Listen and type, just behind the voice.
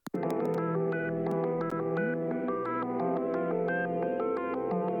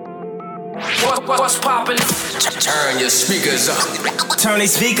What's poppin'? Turn your speakers up. Turn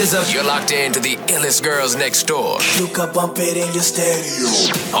these speakers up. You're locked into the illest girls next door. You can bump it in your stereo.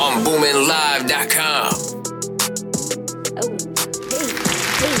 On BoominLive.com.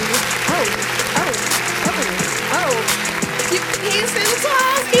 He's still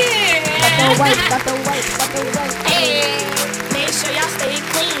talking. Got the white. Hey, make sure y'all stay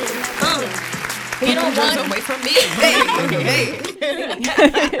clean. You don't want away from me.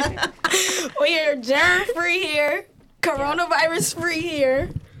 We are germ free here, coronavirus free here.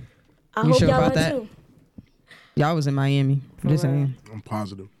 I You hope sure y'all about are that? too. Y'all was in Miami. Just saying. I'm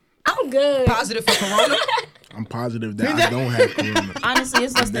positive. I'm good. Positive for corona. I'm positive that I don't have corona. Honestly,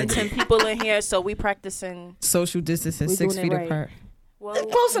 it's less than 10 people in here, so we practicing. Social distancing, We 6 doing it feet right. apart. Whoa.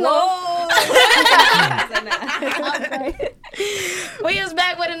 Close enough. We is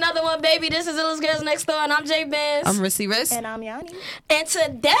back with another one, baby. This is Illest Girls Next Door, and I'm Jay Benz. I'm Rissy Riss. And I'm Yanni. And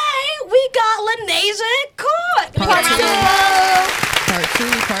today we got Lanasia and Court. Part two.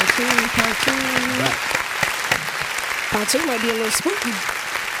 Part two might be a little spooky.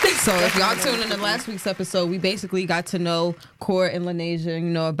 So if y'all tuned in to last week's episode, we basically got to know Court and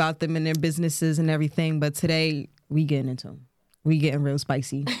Lanasia, about them and their businesses and everything. But today we getting into them. We getting real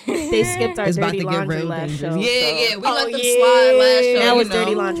spicy. They skipped our It's about dirty to get laundry real last dangerous. show. Yeah. We let them yeah. slide last show. Now it's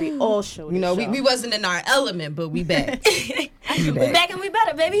dirty laundry all show. We wasn't in our element, but we back. We back and we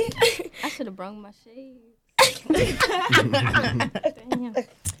better, baby. I should have brought my shades.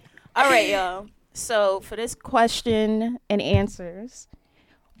 All right, y'all. So for this question and answers,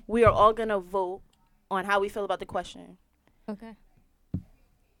 we are all going to vote on how we feel about the question. Okay.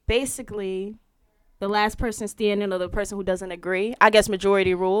 Basically, the last person standing or the person who doesn't agree, I guess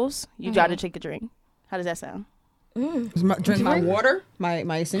majority rules, you got to take a drink. How does that sound? Drink my water, my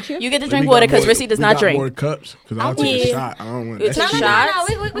essential. You get to drink water because Rissy does not drink. More cups because I'll take a shot. I don't want It's that. a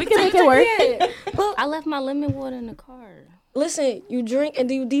shot. We can make it work. Look, I left my lemon water in the car. listen, you drink and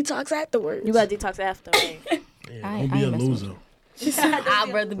then you detox afterwards. You got to detox after. Right? Yeah, don't be a loser.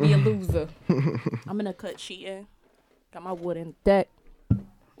 I'd rather be a loser. I'm going to cut cheating. Got my wood in deck.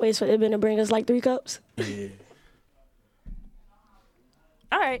 Wait, so they're going to bring us like 3 cups? Yeah.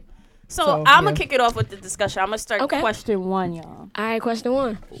 All right. So I'm going to kick it off with the discussion. I'm going to start question 1, y'all. All right, question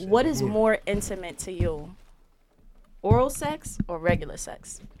 1. What is more intimate to you? Oral sex or regular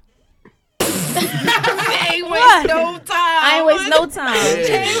sex? I ain't waste no time. I ain't waste no time.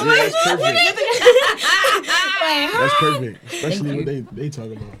 That's perfect. Especially when they talk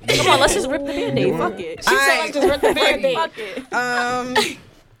about. Come on, let's just rip the Band-Aid. Fuck it. She said like just rip the Band-Aid. Fuck it.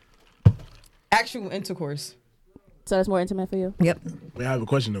 Actual intercourse. So that's more intimate for you? Yep. Wait, I have a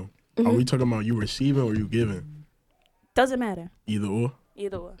question though. Are we talking about you receiving or you giving? Doesn't matter. Either or.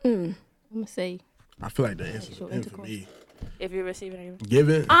 Either way. I'm going to say. I feel like the answer's for me. If you're receiving or giving.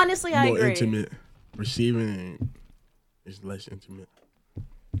 Giving. Honestly, I more agree. intimate. Receiving is less intimate.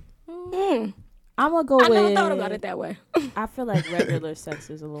 I'm going to go with. I never thought about it that way. I feel like regular sex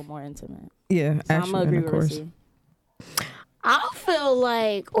is a little more intimate. Yeah, So I'm going to agree with Rissy. I feel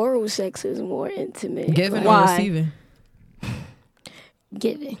like oral sex is more intimate. Giving or Why? receiving?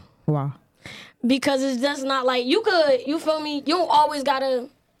 Giving. Wow. Because it's just not like you could, you feel me? You don't always gotta,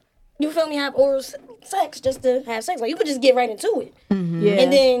 you feel me, have oral sex just to have sex. Like you could just get right into it. Yeah.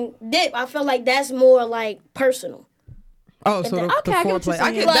 And then dip. I feel like that's more like personal. Oh, so the I get what you're foreplay.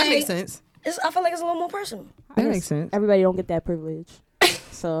 saying. That Like- makes sense. I feel like it's a little more personal. That makes sense. Everybody don't get that privilege.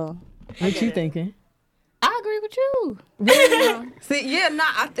 So. What you thinking? I agree with you. See,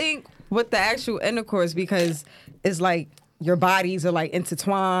 I think with the actual intercourse, because it's like your bodies are like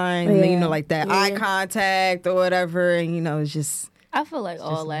intertwined, and, like that eye contact or whatever, and it's just. I feel like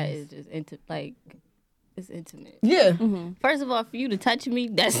all that is just it's intimate. Yeah. First of all, for you to touch me,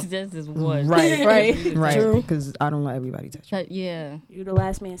 that's just as one. Right. Because I don't let everybody touch me. Yeah. You the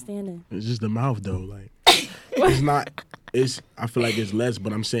last man standing. It's just the mouth though. Like it's not. I feel like it's less,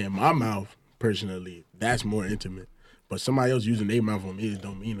 but I'm saying my mouth personally, that's more intimate. But somebody else using their mouth on me, it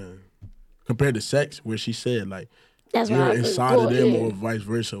don't mean nothing. Compared to sex, where she said like That's you're why inside of them or vice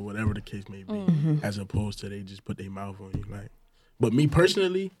versa, whatever the case may be, as opposed to they just put their mouth on you. Like, but me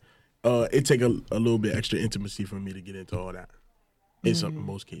personally, it take a little bit extra intimacy for me to get into all that. In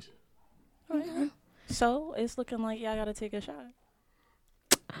most cases. So it's looking like y'all gotta take a shot.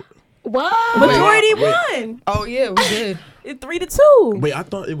 What? Majority won. Oh yeah, we did. 3-2. Wait, I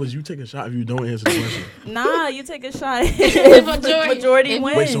thought it was you take a shot if you don't answer the question. Nah, you take a shot. Majority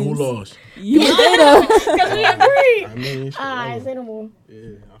wins. Wait, so who lost? You did. Because we agree. I mean, Alright, say no more.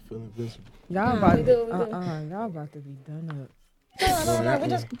 yeah, I feel invincible. Y'all about we good. y'all about to be done up. No, we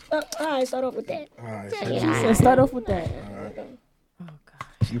just, alright, start off with that. All right, So start off with that. Oh god.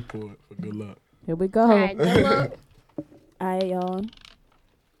 You pour it for good luck. Here we go. All right, good luck. All right, y'all.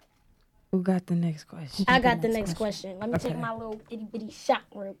 Who got the next question? I got the next question. Let me take my little itty bitty shot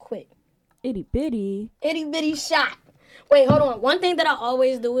real quick. Itty bitty. Itty bitty shot. Wait, hold on. One thing that I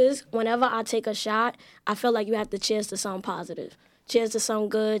always do is whenever I take a shot, I feel like you have to cheers to something positive. Cheers to something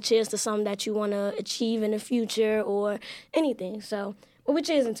good. Cheers to something that you want to achieve in the future or anything. So, what we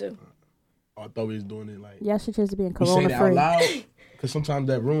cheersing to? I thought we was doing it like Y'all should just be in you say corona it out free. loud because sometimes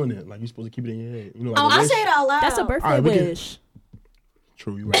that ruin it. Like you're supposed to keep it in your head. You know, like Oh, a I wish. say it out loud. That's a birthday Alright, we can- wish.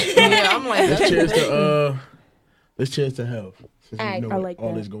 True, you right. Yeah, I'm like, Let's cheers to let's cheers to health. Since Alright, we know I like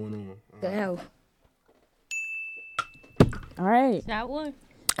all that. this going on. The hell. All right. That one.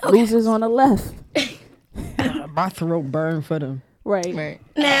 Losers on the left. my throat burn for them. Right. Right.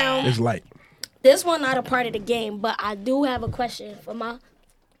 Now, It's light. this one not a part of the game, but I do have a question for my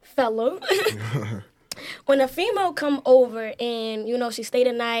fellow. When a female come over and, you know, she stay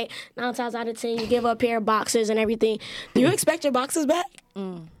the night, 9 times out of 10, you give her a pair of boxers and everything, do you expect your boxers back?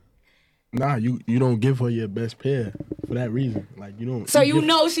 Nah, you don't give her your best pair for that reason. Like you don't. So you give-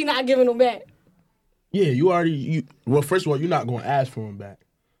 know she not giving them back. Yeah, you already. Well, first of all, you're not gonna ask for them back,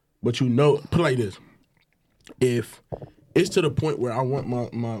 but you know. Put it like this: if it's to the point where I want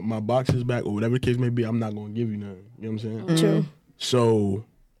my boxes back or whatever the case may be, I'm not gonna give you none. You know what I'm saying? True. So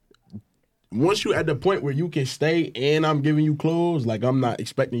once you at the point where you can stay and I'm giving you clothes, like I'm not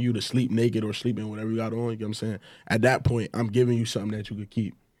expecting you to sleep naked or sleep in whatever you got on. You know what I'm saying? At that point, I'm giving you something that you could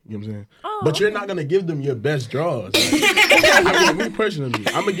keep. You know what I'm saying? But you're not gonna give them your best drawers. Like, I mean, me personally,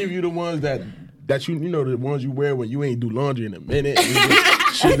 I'm gonna give you the ones that you know the ones you wear when you ain't do laundry in a minute.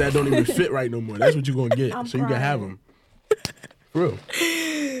 Shit that don't even fit right no more. That's what you gonna get, so you can have them. For real.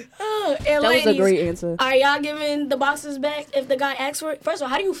 And That was ladies, a great answer. are y'all giving the boxers back if the guy asks for it? First of all,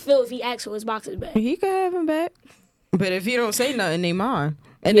 how do you feel if he asks for his boxers back? He can have them back. But if he don't say nothing, they mine.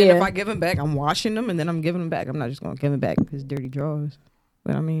 And then Yeah. if I give them back, I'm washing them and then I'm giving them back. I'm not just gonna give them back his dirty drawers.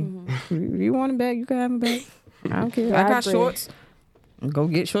 But I mean, if you want them back, you can have them back. I don't care. Yeah, I I got agree. shorts. Go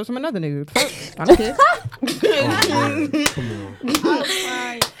get shorts from another nigga. Fuck. I don't care.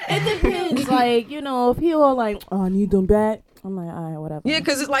 It depends. Like, you know, if he all like, oh, I need them back, I'm like, all right, whatever. Yeah,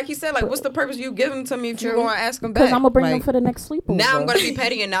 because it's like he said, like, what's the purpose of you giving them to me if you're going to ask them back? Because I'm going to bring them Like, for the next sleepover. now I'm going to be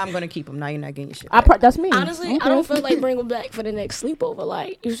petty and now I'm going to keep them. Now you're not getting your shit back. That's me. Honestly, I don't feel like bring them back for the next sleepover.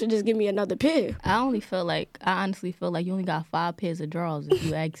 Like, you should just give me another pair. Oh, I honestly feel like you only got 5 pairs of drawers if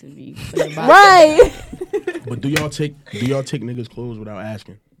you asking me. For the box. Right. But do y'all take niggas' clothes without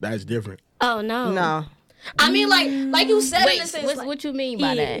asking? That's different. Oh, no. No. I mean, like you said, Wait, in a sense, like, what you mean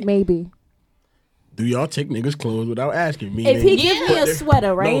by Yeah. that? Maybe. Do y'all take niggas' clothes without asking? If he Meaning- gives me a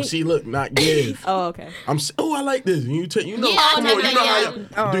sweater, right? No, see, look, not give. Oh, okay. I like this. And you take, you know, Yeah, come on, you know how yeah.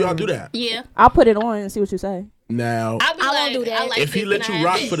 y'all, do y'all do that? Yeah. I'll put it on and see what you say. Now, I be I won't like, do that. I like if he this, let can you I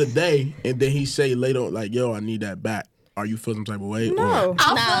rock have for this? the day and then he say later, like, yo, I need that back, are you feel some type of way? No. I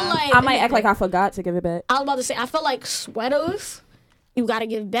feel like I might act like I forgot to give it back. I was about to say, I feel like sweaters, you gotta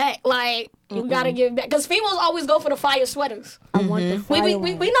give back. Like, you gotta give back. Because females always go for the fire sweaters. I want the fire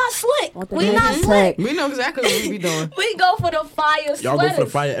We one. not slick. Want the We not Nike slick. tech. We know exactly what we be doing. We go for the fire sweaters. Y'all go for the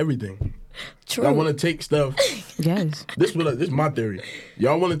fire everything. True. Y'all want to take stuff. Yes. This is my theory.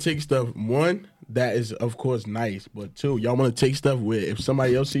 Y'all want to take stuff, one, that is, of course, nice. But two, y'all want to take stuff where if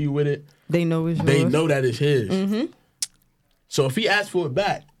somebody else see you with it, They know it's yours. they know that it's his. So if he asks for it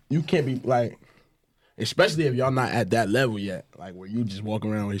back, you can't be like, especially if y'all not at that level yet, like where you just walk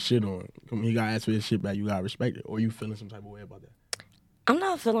around with his shit on. He got to ask for his shit back, you got to respect it. Or you feeling some type of way about that. I'm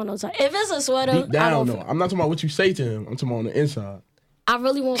not feeling no type. If it's a sweater, Deep down, I don't no. feel, I'm not talking about what you say to him. I'm talking about on the inside. I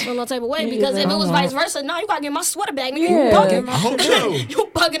really won't feel no type of way Me because either. if it was vice versa, no, you gotta get my sweater back. Nigga, you Yeah. bugging. I hope so. You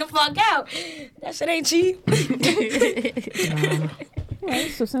bugging the fuck out. That shit ain't cheap.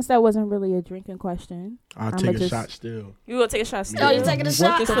 Right, so since that wasn't really a drinking question, I'll I'ma take a just- shot still. You gonna take a shot still? Oh, you taking a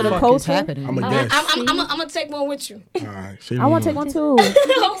shot? What the for the fuck culture? is happening? I'm a I'm guest. gonna take one with you. All right, say I want to no take more. one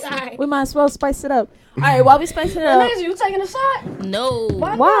too. I'm sorry. We might as well spice it up. All right, while we spice it up, Niggas, you taking a shot? No.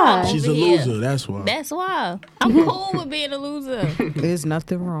 why? She's a Over here. loser, that's why. That's why. I'm cool with being a loser. There's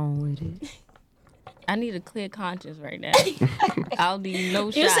nothing wrong with it. I need a clear conscience right now. I'll need no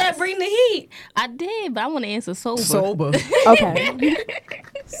shots. You said bring the heat. I did, but I want to answer sober. Sober. Okay.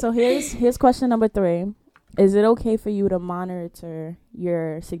 So here's question number 3. Is it okay for you to monitor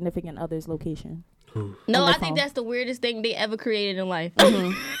your significant other's location? No, On the I phone. think that's the weirdest thing they ever created in life.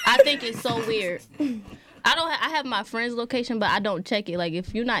 I think it's so weird. I have my friend's location, but I don't check it. Like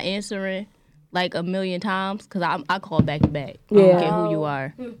if you're not answering like a million times, because I call back to back. I Yeah. don't care who you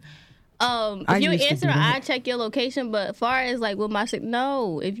are. I If you used to do answer, that. I check your location. But as far as like with my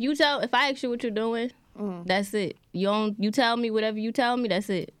no, if I ask you what you're doing, That's it. You tell me whatever you tell me. That's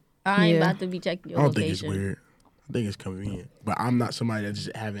it. I ain't about to be checking your I don't location. think it's weird. I think it's convenient. But I'm not somebody that's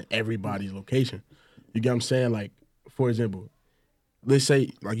just having everybody's location. You get what I'm saying? Like, for example, let's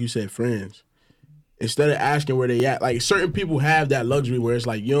say, like you said, friends. Instead of asking where they at, like certain people have that luxury where it's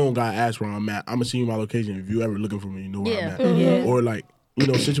like, you don't gotta ask where I'm at. I'm gonna see you my location. If you ever looking for me, you know where I'm at. Yeah. Or like,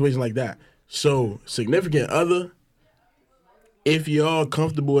 situations like that. So significant other, if y'all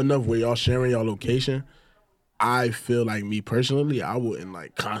comfortable enough where y'all sharing y'all location, I feel like me personally, I wouldn't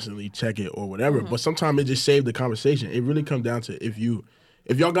like constantly check it or whatever. But sometimes it just saved the conversation. It really comes down to if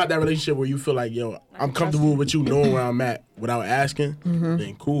y'all got that relationship where you feel like, yo, I'm comfortable with you knowing where I'm at without asking,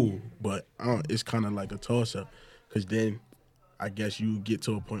 then cool. But it's kind of like a toss-up. Because then I guess you get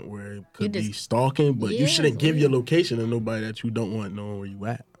to a point where it could be stalking, but you shouldn't give your location to nobody that you don't want knowing where you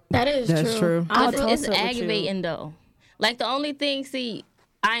at. That's true. It's aggravating, though. Like, the only thing,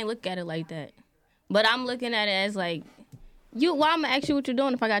 I ain't look at it like that. But I'm looking at it as, like, why I'm going to ask you what you're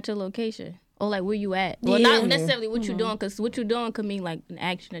doing if I got your location? Or, like, where you at? Well, not necessarily what you're doing, because what you're doing could mean, like, an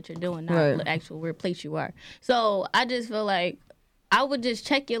action that you're doing, not the actual where place you are. So, I just feel like I would just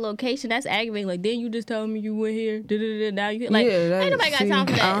check your location. That's aggravating. Like, then you just tell me you went here. Now you like, ain't nobody got time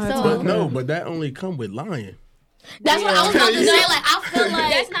for that. But that only come with lying. That's what I was about to say. Like, I feel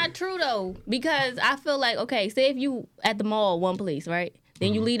like that's not true though, because I feel like, okay, say if you at the mall, one place, right?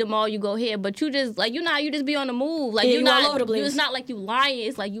 Then you leave the mall, you go here, but you just like you just be on the move. Like you're not all over the place. It's not like you lying.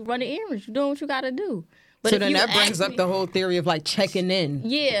 It's like you running errands. You doing what you gotta do. But so then that brings up the whole theory of like checking in.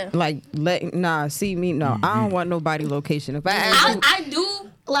 Yeah. Like see me. No, I don't want nobody location. If I do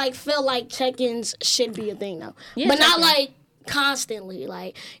like feel like check-ins should be a thing though, but not like constantly.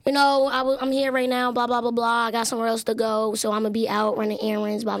 Like, I'm here right now, blah blah blah blah. I got somewhere else to go, so I'm gonna be out running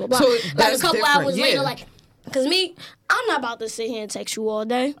errands, blah blah blah. So like a couple hours later, like, cause I'm not about to sit here and text you all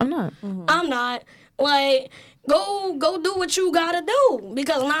day. I'm not. I'm not. Like, go do what you gotta do,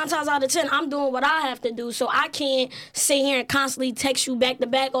 because 9 times out of 10 I'm doing what I have to do, so I can't sit here and constantly text you back to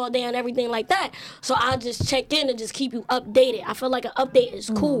back all day and everything like that. So I just check in and just keep you updated. I feel like an update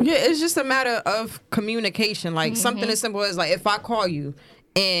is cool. Yeah, it's just a matter of communication. Like something as simple as like if I call you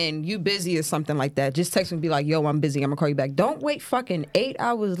and you busy or something like that, just text me and be like, yo, I'm busy, I'm gonna call you back. Don't wait fucking 8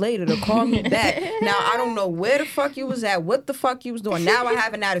 hours later to call me back. Now I don't know where the fuck you was at, what the fuck you was doing. Now I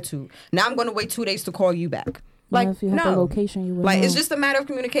have an attitude. Now I'm gonna wait 2 days to call you back. Like, if you have the location, you would like know. It's just a matter of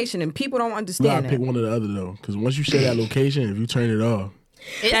communication, and people don't understand You gotta pick one or the other though, because once you share that location, if you turn it off,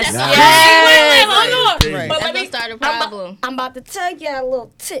 Wait, hold on. Right. But Let me start a problem. I'm about to tell you a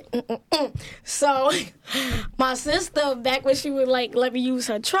little tip. So, my sister, back when she would like let me use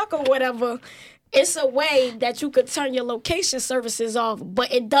her truck or whatever, it's a way that you could turn your location services off,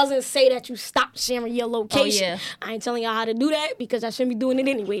 but it doesn't say that you stop sharing your location. Oh, yeah. I ain't telling y'all how to do that because I shouldn't be doing it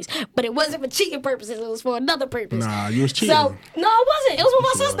anyways. But it wasn't for cheating purposes; it was for another purpose. Nah, you was cheating. So no, it wasn't. It was with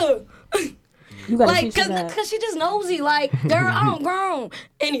my sister. You gotta Like, teach them that. cause she just nosy. Like, girl, I'm grown.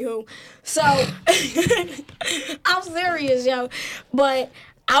 Anywho, so I'm serious, yo. But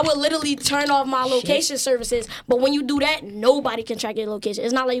I would literally turn off my location services. But when you do that, nobody can track your location.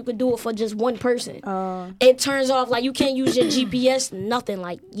 It's not like you could do it for just one person. It turns off, like, you can't use your GPS, nothing,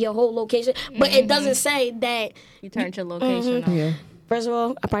 like your whole location. But it doesn't say that You turned your location off. Yeah. First of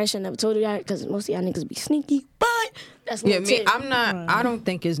all, I probably shouldn't have told you that because most of y'all niggas be sneaky. But that's not it. I'm not. I don't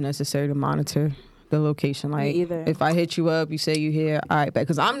think it's necessary to monitor the location. Like, either. if I hit you up, you say you here, all right,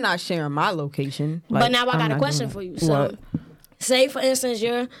 because I'm not sharing my location. Like, But now I I'm got a not question doing for you. it. So, What? say for instance,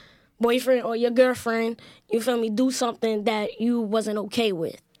 your boyfriend or your girlfriend, you feel me, do something that you wasn't okay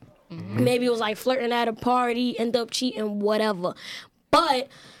with. Maybe it was like flirting at a party, end up cheating, whatever. But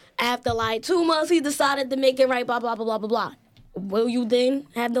after like 2 months, he decided to make it right, blah, blah, blah, blah, blah, blah. Will you then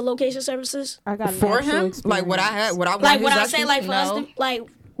have the location services? I got an For actual him, experience. like what I had, what I want. Like his what I actual- say, like for us No. to, like,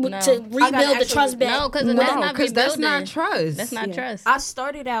 No. to rebuild the actual- trust back. No, because No, that's not 'cause that's not rebuilding. trust. That's not Yeah. trust. I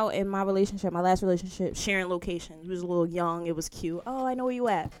started out in my relationship, my last relationship, sharing locations. We was a little young. It was cute. Oh, I know where you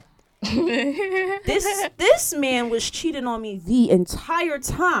at. This man was cheating on me the entire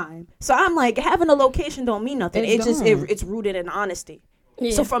time. So I'm like, having a location don't mean nothing. It's rooted in honesty.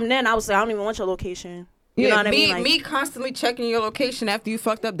 Yeah. So from then I was like, I don't even want your location. You know what I mean? Like, me constantly checking your location after you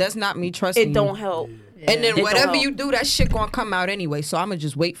fucked up, that's not me trusting it don't you. help. And then It whatever don't you help. do, that shit gonna come out anyway. So I'ma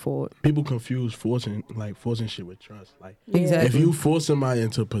just wait for it. people confuse forcing shit with trust. Like, Exactly. if you force somebody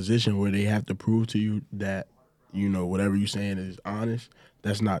into a position where they have to prove to you that whatever you're saying is honest,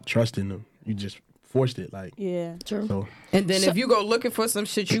 that's not trusting them. You just forced it. Like, Yeah. so And then if you go looking for some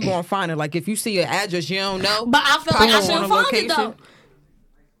shit, you gonna find it. Like if you see your address you don't know, But I feel like I pop shouldn't on a find it, though. location.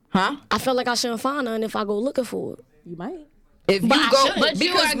 Huh? I feel like I shouldn't find none if I go looking for it. You might. If But you I go, shouldn't. But you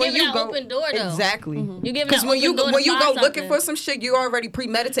because are when giving you that go, open door, though. exactly. You giving Because that when you open door when to you find go looking something. for some shit, you already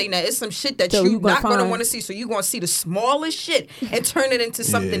premeditating that. It's some shit that So you you gonna not gonna find- want to see. So you gonna see the smallest shit and turn it into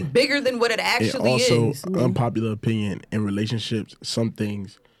something Yeah. bigger than what it And actually also, is. unpopular opinion in relationships, some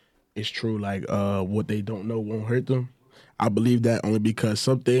things is true. Like what they don't know won't hurt them. I believe that only because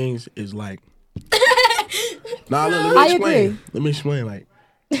some things is like. Nah, let me I explain. agree. Let me explain. Like,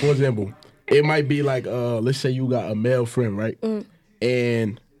 for example, it might be like, let's say you got a male friend, right?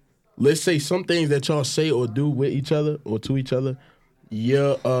 And let's say some things that y'all say or do with each other or to each other,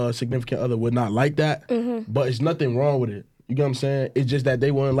 your significant other would not like that, but it's nothing wrong with it. You get what I'm saying? It's just that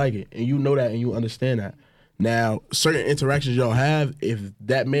they wouldn't like it, and you know that, and you understand that. Now, certain interactions y'all have, if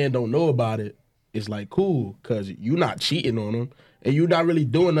that man don't know about it, it's like cool, because you're not cheating on him, and you're not really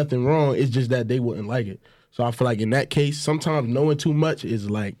doing nothing wrong. It's just that they wouldn't like it. So I feel like in that case, sometimes knowing too much is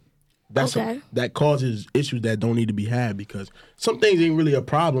like, that causes issues that don't need to be had, because some things ain't really a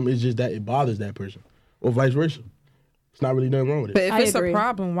problem. It's just that it bothers that person, or vice versa. It's not really nothing wrong with it. But if I it's agree. a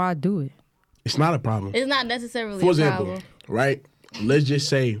problem, why do it? It's not a problem. It's not necessarily For a example, problem. right? Let's just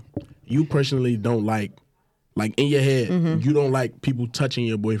say you personally don't like in your head, you don't like people touching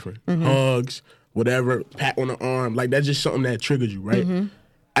your boyfriend, hugs, whatever, pat on the arm. Like, that's just something that triggers you, right?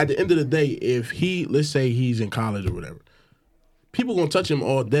 At the end of the day, if let's say he's in college or whatever, people gonna touch him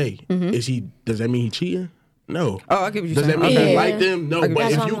all day. Does that mean he cheating? No. Oh, I get what you're Does saying. that mean Okay. you like them? No. But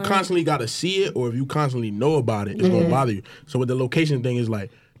That's if what you I'm constantly gotta see it, or if you constantly know about it, it's gonna bother you. So with the location thing, is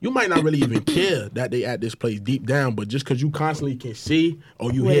like, you might not really even care that they at this place deep down, but just because you constantly can see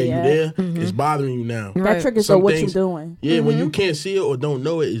or you Where hear they you at. there, it's bothering you now. That Right. triggers Some what things- you're doing. Yeah, when you can't see it or don't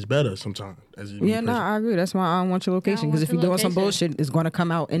know it, it's better sometimes. As a Yeah, person. no, I agree. That's why I don't want your location. want Because if your you're doing some location. bullshit, it's going to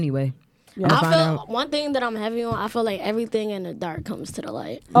come out anyway. Yeah. I'll I find feel out. one thing that I'm heavy on. I feel like everything in the dark comes to the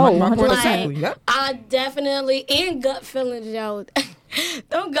light. Oh, My point 100%. exactly. Yep. I definitely and gut feelings, yo.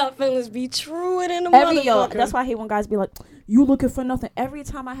 Don't gut feelings be true in the Yo, motherfucker. that's why I hate when guys be like, "You looking for nothing." Every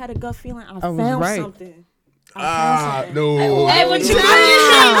time I had a gut feeling, I was found right. something. No. Hey, what you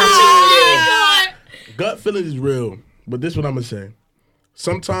Gut feelings is real, but this is what I'm gonna say.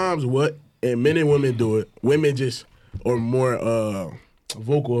 Sometimes and men and women do it. Women just are more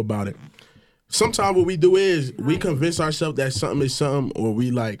vocal about it. Sometimes what we do is we convince ourselves that something is something, or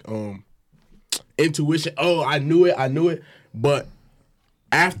we like intuition. Oh, I knew it. But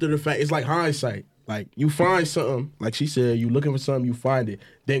after the fact, it's like hindsight. Like, you find something, like she said, you looking for something, you find it,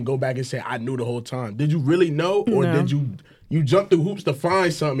 then go back and say, I knew the whole time. Did you really know, or No. did you jump through hoops to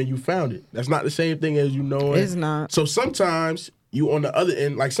find something and you found it? That's not the same thing as you knowing. It's not. So sometimes you on the other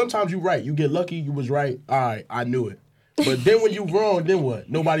end, like sometimes you right, you get lucky, you was right. All right, I knew it. But then when you wrong, then what?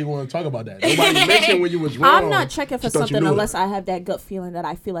 Nobody want to talk about that. Nobody mentioned when you was wrong. I'm not checking for Just thought you something knew it. unless I have that gut feeling that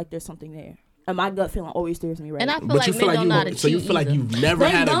I feel like there's something there, and my gut feeling always steers me right. And I feel But like you feel men like don't know how to so you cheat feel like either. you've never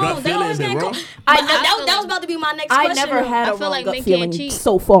had a gut feeling, is it wrong? That was about to be my next I question. never had I a feel wrong like gut men feeling can't cheat.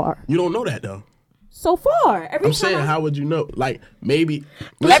 so far. You don't know that though. So far, every I'm time saying, how would you know? Like, maybe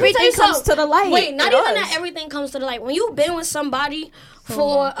Everything Say so. comes to the light. Wait, not It even does. that everything comes to the light. When you've been with somebody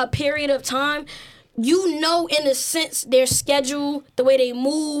for a period of time, you know, in a sense, their schedule, the way they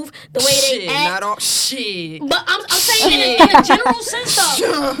move, the way Shit, they act. not all shit. But I'm saying in a general sense,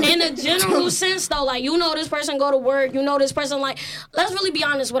 though. In a general sense, though, like, you know this person go to work, you know this person, like, let's really be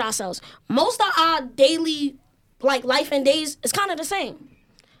honest with ourselves. Most of our daily, like, life and days is kind of the same.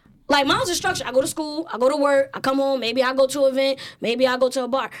 Like, mine's is structured. I go to school, I go to work, I come home, maybe I go to an event, maybe I go to a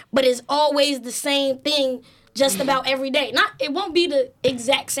bar. But it's always the same thing just about every day. It won't be the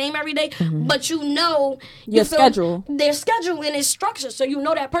exact same every day, but you know Your schedule. Their schedule and its structure, so you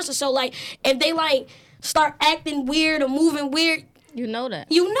know that person. So, like, if they, like, start acting weird or moving weird, You know that.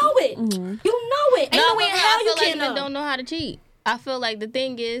 you know it. You know it. Ain't no way in but hell I you feel like can men know. don't know how to cheat. I feel like the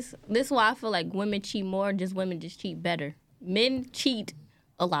thing is, this is why I feel like women cheat more, just women just cheat better. Men cheat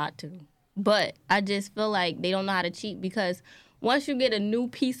a lot too. But I just feel like they don't know how to cheat because once you get a new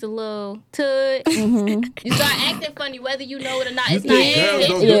piece of little tud, you start acting funny whether you know it or not. It's not girls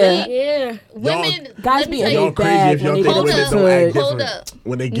don't do intentionally. Yeah. Women, Guys let me be tell a you, y'all crazy bad if y'all when think they women get don't act Hold different up.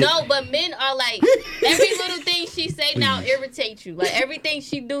 when they get. No, but men are like, every little thing she say now irritates you. Like, everything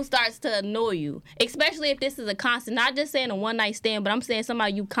she do starts to annoy you. Especially if this is a constant, not just saying a one-night stand, but I'm saying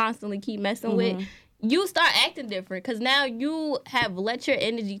somebody you constantly keep messing with. You start acting different because now you have let your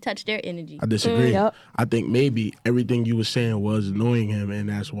energy touch their energy. I disagree. Yep. I think maybe everything you were saying was annoying him, and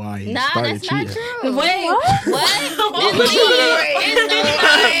that's why he started That's cheating. not true. Wait. What? It's no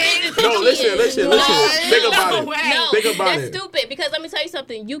way. No, listen. Think about it. No, Think about that's it. stupid. Because let me tell you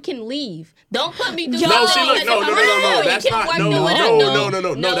something. You can leave. Don't put me through. No, see, look, no. That's not.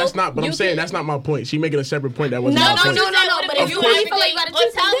 No. That's not. But I'm saying that's not my point. She making a separate point. That wasn't my point. No. But if you really feel like you gotta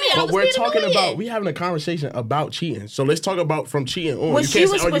cheat, tell me. But we're talking about. We having a conversation about cheating. So let's talk about from cheating on. What she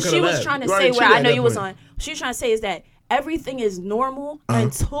was trying to say, where I know you was point. on. She was trying to say is that everything is normal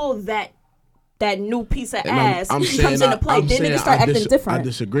until that new piece of ass comes into play. Then niggas start acting different. I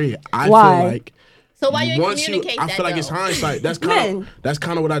disagree. I Why? feel like so why you once communicate I that, feel like though? it's hindsight. That's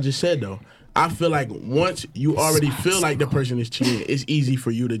kind of what I just said though. I feel like once you already feel like the person is cheating, it's easy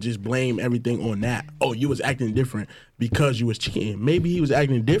for you to just blame everything on that. Oh, you was acting different because you was cheating. Maybe he was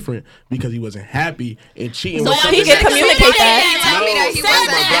acting different because he wasn't happy and cheating. So was he can communicate that. Tell me that he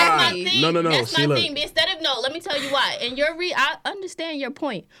wasn't happy. No. That's See, my look. thing. Instead of no, let me tell you why. And I understand your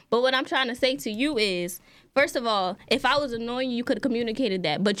point, but what I'm trying to say to you is, first of all, if I was annoying you, you could have communicated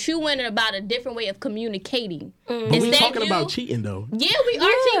that. But you went about a different way of communicating. But we talking about cheating though. Yeah, we are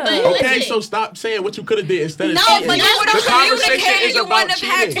cheating. But Okay, listen, so stop saying what you could have did instead of No, cheating. but you would have The conversation communicated. is You about wouldn't have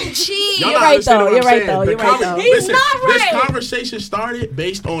had cheating. to cheat. Y'all You're not right, understanding though. what You're I'm right, saying. though. The You're right, though. Listen, not this right. conversation started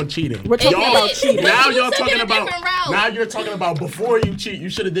based on cheating. We're talking Y'all- about cheating. Now You y'all took it talking a about. different route. Now you're talking about before you cheat. You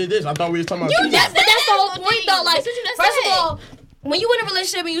should have did this. I thought we was talking about cheating. That's the whole point, though. Like, That's what you just first said. of all, when you in a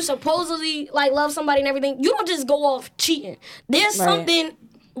relationship and you supposedly like love somebody and everything, you don't just go off cheating. There's something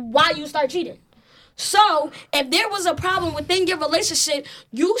why you start cheating. So if there was a problem within your relationship,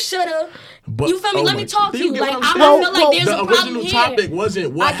 you should have. You feel me? Let me talk to you. Like I feel like there's the a problem original here. topic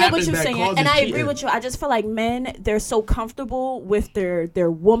wasn't what I get what happens you're that saying, causes and I agree cheating. with you. I just feel like men, they're so comfortable with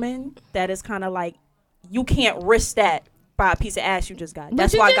their woman that it's kind of like you can't risk that by a piece of ass you just got.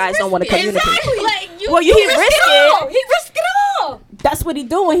 That's why guys don't want to communicate. Exactly. Like you. Well, he risked it. He risked it all. That's what he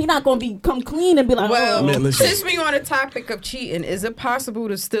doing. He not gonna come clean and be like, Well, Man, listen. since we on the topic of cheating, is it possible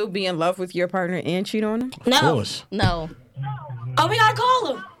to still be in love with your partner and cheat on them? Of course. no. Oh, we gotta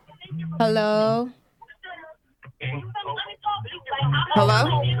call him. Hello?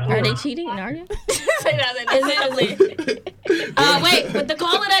 Hello? Are they cheating? Are you? Wait, but the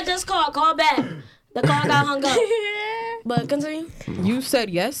caller that just called, call back. The call got hung up. But continue. You said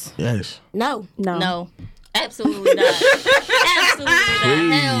yes? Yes. No. No. Absolutely not. Absolutely not.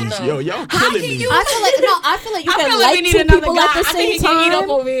 Hell Please. no. Yo, y'all killing me. I feel like you I can feel like we like need two another people guy. at the I think same he can eat up time.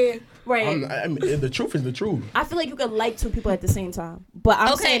 over here. Right. I mean, the truth is the truth. I feel like you can like two people at the same time. But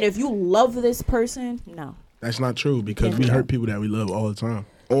I'm Okay. saying if you love this person, no. That's not true because we hurt people that we love all the time.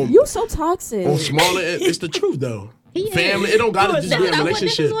 You so toxic. On smaller, it's the truth though. Family, it don't gotta just be a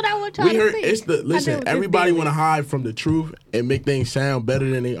relationship. This is what I would try We to hurt. say. It's the listen. Everybody want to hide from the truth and make things sound better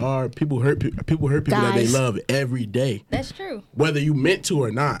than they are. People hurt people that they Guys. love every day, That's true. whether you meant to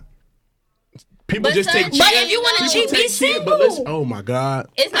or not. People But just son- take but cheating. if you wanna people cheat, take be cheating, But listen, single. oh my God.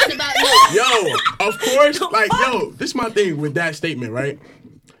 It's not about no. Yo, of course, this is my thing with that statement, right?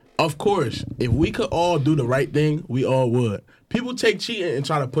 Of course, if we could all do the right thing, we all would. People take cheating and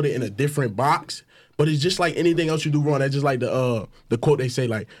try to put it in a different box, but it's just like anything else you do wrong. That's just like the quote they say,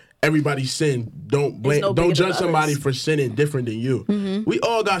 like, everybody sin. Don't blame. no Don't bigger than judge somebody others. for sinning different than you. We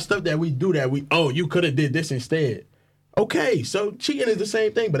all got stuff that we do that you could have did this instead. Okay, so cheating is the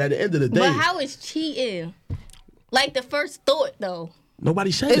same thing, but at the end of the day, But how is cheating? Like the first thought, though. nobody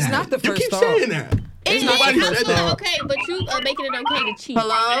said It's that. not the You first keep thought. saying that. It's Nobody not said that. okay, but you are making it okay to cheat.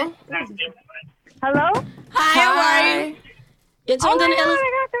 Hello? Hello? Hi, how are you? You're talking to Illis.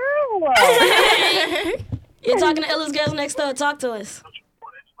 You're talking to Illis Girls Next Door. Talk to us.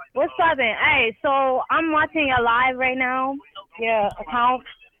 What's poppin'? Hey, so I'm watching your live right now, your account.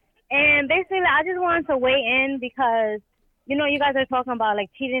 And basically, I just wanted to weigh in because, you know, you guys are talking about, like,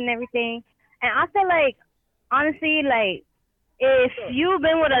 cheating and everything. And I feel like, honestly, like, if you've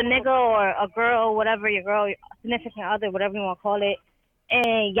been with a nigga or a girl, whatever, your girl, your significant other, whatever you want to call it,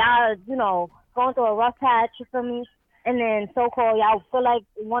 and y'all, you know, going through a rough patch, you feel me? And then so-called y'all feel like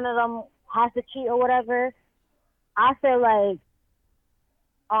one of them has to cheat or whatever, I feel like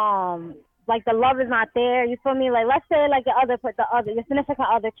the love is not there. You feel me? Like, let's say like your significant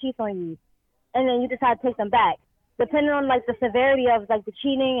other cheats on you, and then you decide to take them back. Depending on like the severity of like the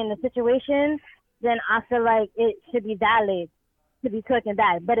cheating and the situation, then I feel like it should be valid to be taken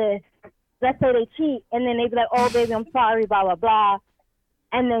back. But if let's say they cheat and then they be like, "Oh baby, I'm sorry," blah blah blah,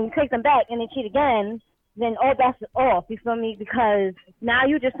 and then you take them back and they cheat again, then all that's off. You feel me? Because now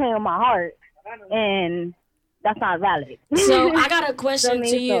you just playing with my heart, and that's not valid. So I got a question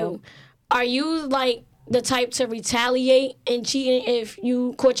Feel to me? you. So- Are you like the type to retaliate and cheating if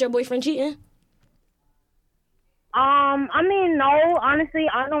you caught your boyfriend cheating? I mean, no, honestly,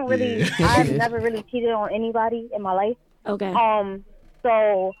 I don't really, I've never really cheated on anybody in my life. Okay.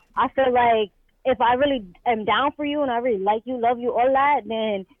 So I feel like if I really am down for you and I really like you, love you, all that,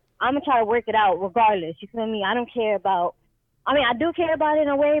 then I'm gonna try to work it out regardless. You feel me? I don't care about. I mean, I do care about it in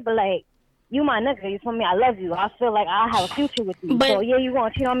a way, but like, you my nigga. You feel me? I love you. I feel like I have a future with you. So yeah, you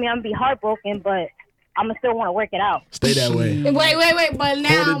gonna cheat on me? I'm gonna be heartbroken, but I'm gonna still want to work it out. Stay that way. Wait. But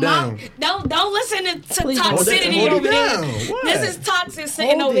now, down. don't listen to toxicity over there. This is toxic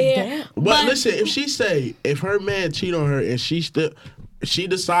sitting over here. But listen, if her man cheat on her and she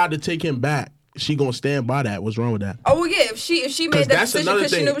decide to take him back, she gonna stand by that. What's wrong with that? Oh yeah, if she made that decision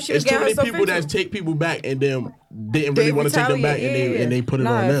because she knew what she was getting herself into. It's too many people that take people back and then didn't really want to take them back and they put it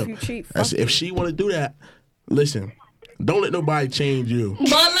on them. If she want to do that, listen. Don't let nobody change you. But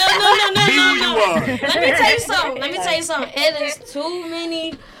no. Be who you are. Let me tell you something. It is too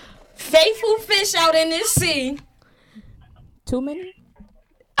many faithful fish out in this sea. Too many?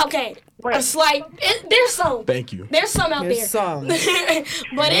 Okay, a slight. There's some. Thank you. There's some out there. Some. But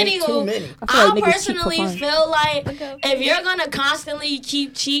anywho, I personally feel like if you're gonna constantly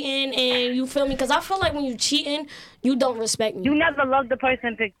keep cheating and you feel me, because I feel like when you cheating, you don't respect me. You never loved the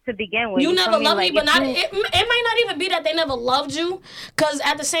person to begin with. You never loved me, like, but not. It might not even be that they never loved you, because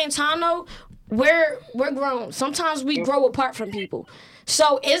at the same time though, we're grown. Sometimes we grow apart from people.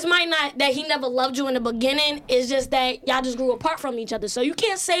 So it might not that he never loved you in the beginning. It's just that y'all just grew apart from each other. So you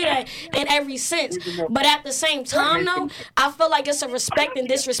can't say that in every sense. But at the same time, though, I feel like it's a respect and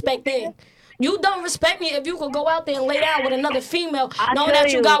disrespect thing. You don't respect me if you could go out there and lay down with another female, knowing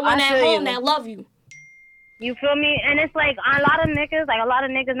that you got one at home that love you. You feel me? And it's like a lot of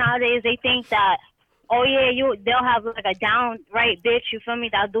niggas nowadays, they think that, oh yeah, they'll have like a downright bitch, you feel me?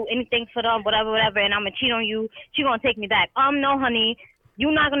 That'll do anything for them, whatever, and I'm gonna cheat on you. She gonna take me back. No, honey.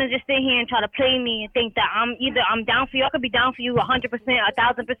 You're not gonna just sit here and try to play me and think that I'm down for you. I could be down for you 100%,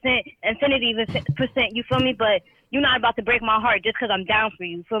 1,000%, infinity percent. You feel me? But you're not about to break my heart just because I'm down for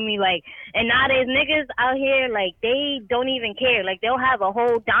you. You feel me? Like, and nowadays niggas out here, like, they don't even care. Like, they'll have a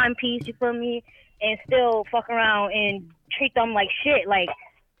whole dime piece. You feel me? And still fuck around and treat them like shit. Like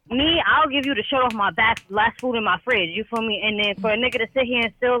me, I'll give you the shirt off my back, last food in my fridge. You feel me? And then for a nigga to sit here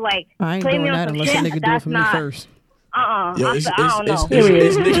and still like play me on some shit, unless a nigga do it for me first. Yo, I don't know.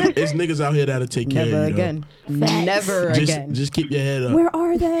 It's niggas out here that'll take care of you. Never again. Just keep your head up. Where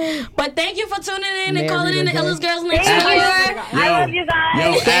are they? But thank you for tuning in and calling in the Illest Girls Next Door. I love you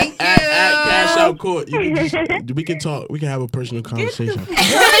guys. Yo, at Cash Out Court, we can talk. We can have a personal conversation about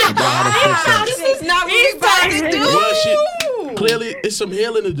how to fix that. This is not what we about to do. Well, clearly, it's some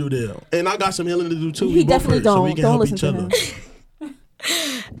healing to do there, and I got some healing to do too. He definitely don't. So we can Don't help listen each to other. him.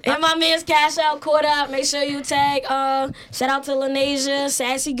 And my man's Cash Out Caught Up. Make sure you tag. Shout out to Lanasia,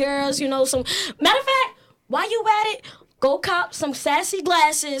 Sassy Girls. You know, some matter of fact, while you at it, go cop some sassy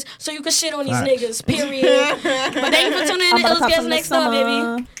glasses so you can shit on these niggas. Period. But thank you for tuning in to Illest Girls Next Door,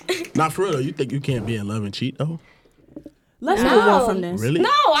 baby. Not for real though. You think you can't be in love and cheat though? Let's move on from this. Really? No,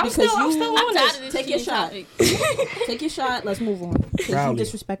 I'm still on this. Take your shot. Take your shot. Let's move on. You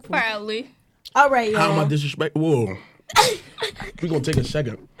disrespectful. Proudly. All right, y'all. How am I disrespectful? Whoa. We're gonna take a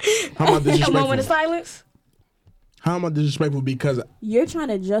second. How am I A disrespectful? moment of silence. How am I disrespectful? Because You're trying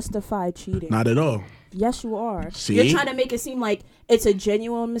to justify cheating. not at all. Yes, you are. See? You're trying to make it seem like it's a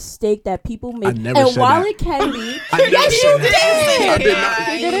genuine mistake that people make. I never and said while that. it can be, I never said that. I did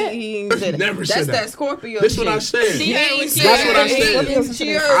not. He did it. Never said That's that. that Scorpio This shit. what I said. She heard what she That's what I heard. said.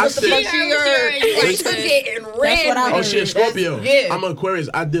 She heard I what the said- fuck she heard. And took it and ran what I with Oh, it. she a Scorpio. Yeah. I'm an Aquarius.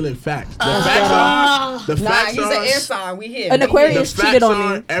 I deal in facts. The facts are. The Nah, facts he's an are. air sign. We here. an The Aquarius facts cheated on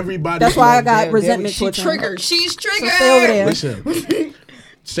are. me. Everybody. That's why I got Damn, resentment she towards him. triggered. She's So triggered. stay over there. Listen.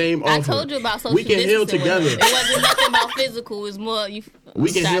 Same offer. I told you about social We can heal distancing with together. her. It wasn't nothing about physical. It's more you.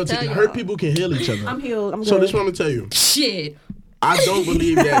 We can Should I heal tell together. you? Hurt people can heal each other. I'm healed. I'm So good. this what I'm gonna tell you. Shit. I don't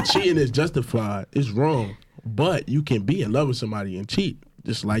believe that cheating is justified. It's wrong. But you can be in love with somebody and cheat.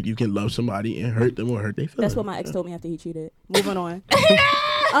 Just like you can love somebody and hurt them or hurt their feelings. That's what my ex told me after he cheated. Moving on.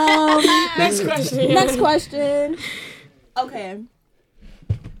 Next question. Next question. Okay.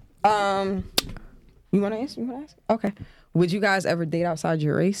 You want to answer? Okay. Would you guys ever date outside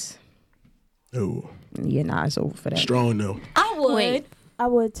your race? Oh, Yeah, nah, it's over for that. strong no. I would. Wait. I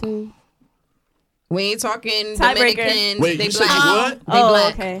would too. We ain't talking Tiebreaker. Dominicans. Wait, they you said black. you what? They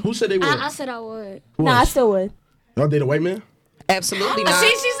black. Okay. Who said they would? I said I would. Who Nah, I else? still would. Y'all date a white man? Absolutely not. She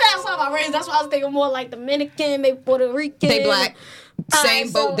said something about race. That's why I was thinking more like Dominican, maybe Puerto Rican. They black. Same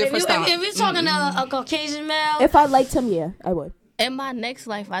Alright, boat, so different style. If you're talking a Caucasian male, If I liked him, yeah, I would. In my next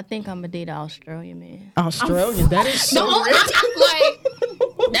life, I think I'm gonna date an Australian man. Australian. That is so rich.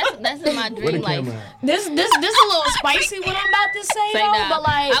 That's in my Where the dream life. camera at? this a little spicy what I'm about to say, Say though, that. but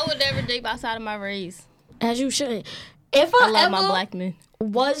like I would never date outside of my race. as you shouldn't. If I I love my ever black men.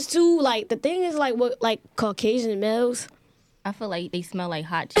 was to, like, the thing is, like, what, like, Caucasian males, I feel like they smell like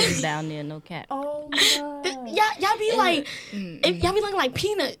hot cheese down there. No cap. Oh my God. y'all be like, y'all be looking like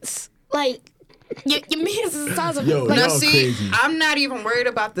peanuts. Like, your man's is the size of, Yo, like, Now, y'all see, crazy. I'm not even worried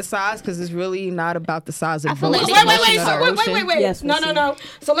about the size because it's really not about the size of I the feel boat. like It's they- the motion of the ocean. wait. Yes, no. Missy.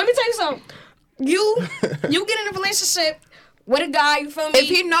 So let me tell you something. You get in a relationship with a guy, you feel me? If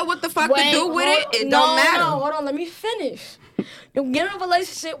he know what the fuck to do with it don't matter. No, hold on, let me finish. You get in a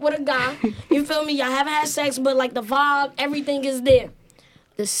relationship with a guy, you feel me? Y'all haven't had sex, but like the vibe, everything is there.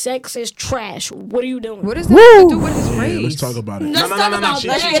 The sex is trash. What are you doing? What does that have to do with his Yeah, race? let's talk about it. Let's No. talk about She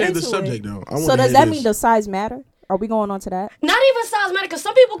that. changed the Into subject it. though. I So wanna does hear that this. mean the size matter? Are we going on to that? Not even size matter, because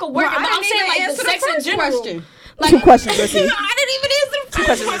some people could work Well, it, but I I'm didn't saying even like the answer the sex in first general. question. Like, Two questions, Missy. I didn't even answer the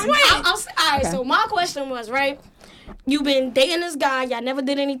first questions, one. all right, so my question was, right? You been dating this guy, y'all never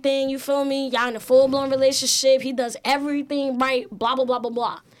did anything, you feel me? Y'all in a full-blown relationship, he does everything right, blah, blah, blah, blah,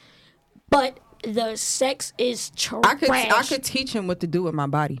 blah. But the sex is trash. I could teach him what to do with my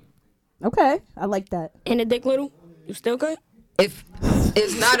body. Okay, I like that. And the dick little, you still good? If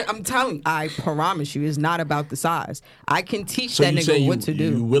it's not, I'm telling you, I promise you, it's not about the size. I can teach So that you say nigga what to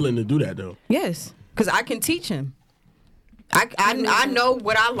do. You willing to do that though? Yes, because I can teach him. I know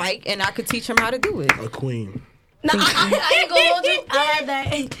what I like, and I could teach him how to do it. A queen. No, I ain't gonna hold you. I had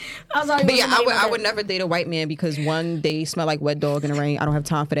that. I was already But yeah, somebody I about would that. never date a white man because one, they smell like wet dog in the rain. I don't have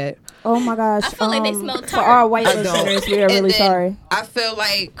time for that. Oh my gosh. I feel like they smell For our white I don't. listeners, we are And really then sorry. I feel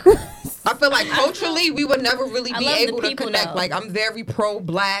like culturally we would never really I be love the able to people, connect. though. Like I'm very pro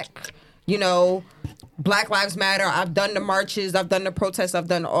black, you know, Black Lives Matter. I've done the marches, I've done the protests, I've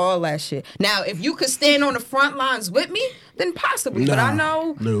done all that shit. Now, if you could stand on the front lines with me, then possibly. But I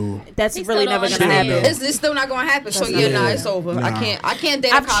know No. That's He really still never don't gonna understand. happen. it's still not gonna happen. So That's yeah, not- nah, it's over. Nah. I can't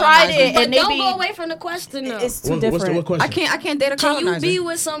date a I've tried colonizer. it, But and don't maybe go away from the question though. it's too What's the different. question? I can't date a Can colonizer. you be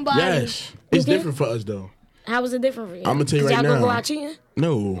with somebody? Yes. It's You different for us though. How was it different for you? I'ma tell you 'Cause right y'all gonna now. go out cheating?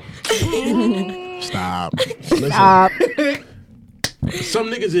 No. Stop. Listen. Stop. Some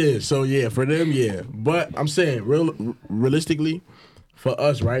niggas is. So yeah, for them, yeah. But I'm saying realistically, for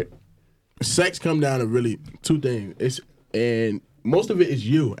us, right? Sex come down to really two things. And most of it is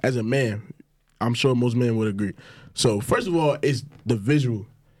you as a man. I'm sure most men would agree. So first of all, it's the visual.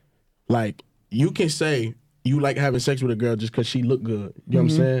 Like you can say you like having sex with a girl just because she look good. You know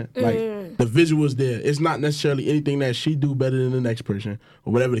what I'm saying? Like the visual is there. It's not necessarily anything that she do better than the next person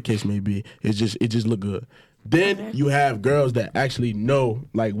or whatever the case may be. It just look good. Then you have girls that actually know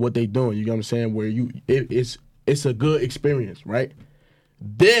like what they doing. You know what I'm saying? Where it's a good experience, right?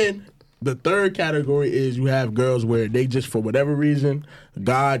 Then the third category is you have girls where they just for whatever reason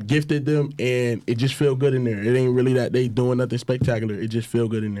God gifted them and it just feel good in there. It ain't really that they doing nothing spectacular. It just feel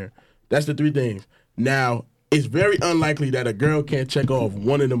good in there. That's the three things. Now it's very unlikely that a girl can't check off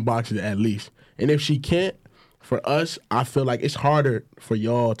one of them boxes at least. And if she can't, for us, I feel like it's harder for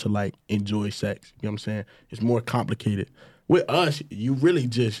y'all to like enjoy sex. You know what I'm saying? It's more complicated. With us, you really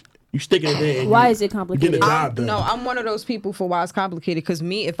just you stick it in. And Why you is it complicated? Get the job done. No, I'm one of those people for why it's complicated. Because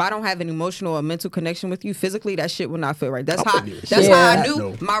me, if I don't have an emotional or mental connection with you physically, that shit will not feel right. That's how I Yeah. knew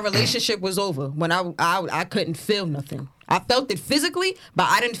No. my relationship was over. When I couldn't feel nothing. I felt it physically, but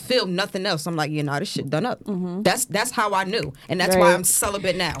I didn't feel nothing else. I'm like, this shit done up. That's how I knew, and that's why Right. I'm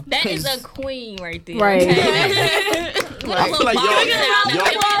celibate now. That is 'Cause- a queen right there. Right. Okay? I feel like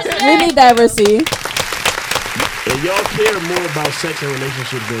y'all We need diversity. and y'all care more about sex and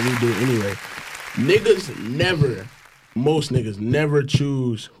relationships than we do anyway. Most niggas never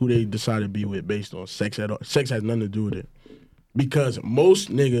choose who they decide to be with based on sex at all. Sex has nothing to do with it. Because most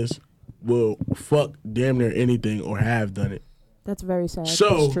niggas will fuck damn near anything or have done it. That's very sad.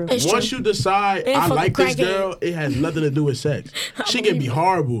 So It's true. It's once true. you decide They I fuck like this crackhead. girl, it has nothing to do with sex. She can be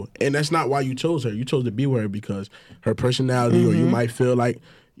horrible, and that's not why you chose her. You chose to be with her because her personality, or you might feel like,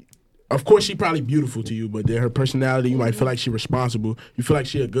 of course, she probably beautiful to you, but then her personality, you might feel like she responsible. You feel like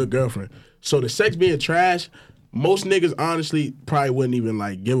she a good girlfriend. So the sex being trash, most niggas honestly probably wouldn't even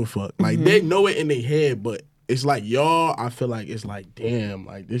like give a fuck. Like they know it in their head, but it's like y'all. I feel like it's like damn,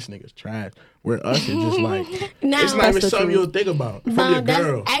 like this nigga's trash. Where us, it's just like Now- it's not That's even the something truth. you'll think about from Nah, your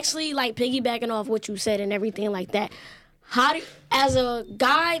girl. that's actually like piggybacking off what you said and everything like that. How do, as a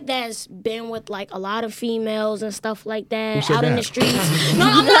guy that's been with like a lot of females and stuff like that said out in that? the streets? No,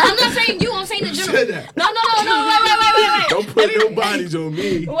 I'm not saying you. I'm saying the general. said that? No. Wait. Don't put no bodies on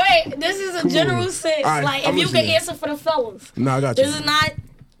me. Wait, this is a Come general on. sense. All right, like, I'm if you can listening. answer for the fellas, No, I got you. this is not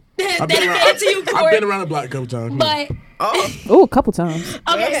I've dedicated to you, I've been Corey. around the block a couple times. But Oh, a couple times.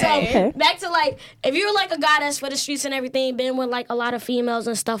 okay, so Okay. back to like, if you're like a guy that's for the streets and everything, been with like a lot of females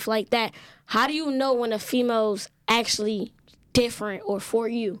and stuff like that, how do you know when a female's actually different or for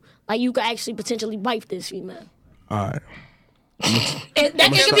you? Like you could actually potentially wife this female. All right.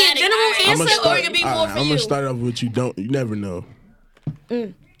 That could be a general answer, or it could be more for you. I'm gonna start off with you never know.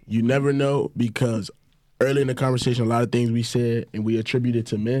 You never know, because early in the conversation, a lot of things we said and we attributed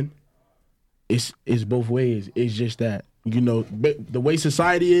to men. It's both ways. It's just that, you know, the way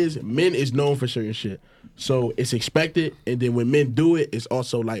society is, men is known for certain shit. So it's expected, and then when men do it, it's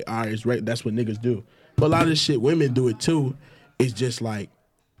also like, all right, it's right. That's what niggas do. But a lot of the shit women do it too. It's just like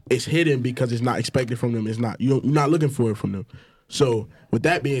it's hidden because it's not expected from them. It's not you're not looking for it from them. So with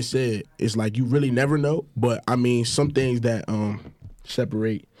that being said, it's like you really never know. But I mean, some things that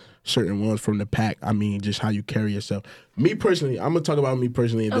separate certain ones from the pack. I mean, just how you carry yourself. Me personally, I'm gonna talk about me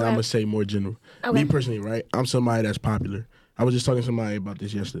personally, and then I'm gonna say more general. Okay. Me personally, right? I'm somebody that's popular. I was just talking to somebody about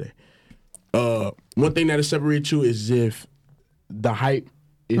this yesterday. One thing that'll separate you is if the hype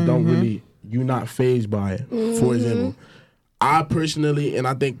is don't really, you're not fazed by it. For example, I personally, and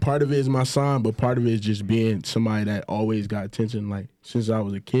I think part of it is my sign, but part of it is just being somebody that always got attention. Like since I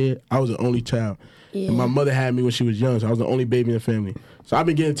was a kid, I was the only child. Yeah. And my mother had me when she was young, so I was the only baby in the family. So I've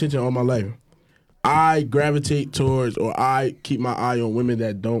been getting attention all my life. I gravitate towards, or I keep my eye on women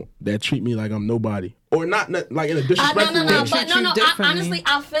that treat me like I'm nobody. Or not like in a disrespectful way. Honestly,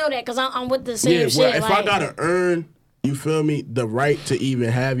 I feel that because I'm with the same shit. Well, if I gotta earn, you feel me, the right to even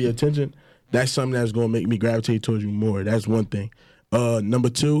have your attention, that's something that's gonna make me gravitate towards you more. That's one thing. Number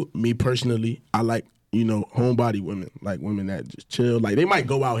two, me personally, I like, you know, homebody women, like women that just chill. Like they might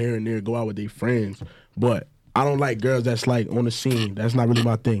go out here and there, go out with their friends, but I don't like girls that's like on the scene. That's not really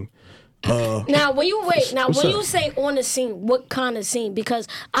my thing. Now, when you say on the scene, what kind of scene? Because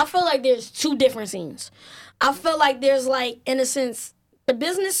I feel like there's two different scenes. I feel like there's like, in a sense, the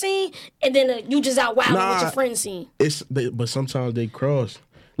business scene, and then you just out wild with your friend scene. But sometimes they cross.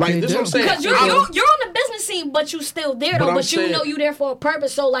 Like this, is what I'm saying. Because you're on the business scene, but you still there though. But you know you there for a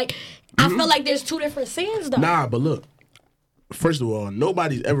purpose. So like, I feel like there's two different scenes though. Nah, but look. First of all,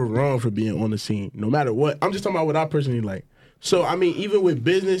 nobody's ever wrong for being on the scene, no matter what. I'm just talking about what I personally like. So, I mean, even with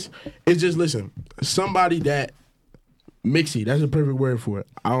business, it's just, listen, somebody that mixy, that's a perfect word for it.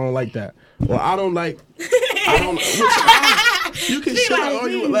 I don't like that. Or you can shut up all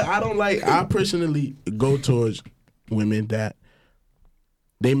you want. Like, I personally go towards women that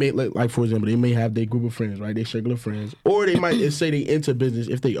they may, like for example, they may have their group of friends, right? They circle of friends. Or they might say they into business.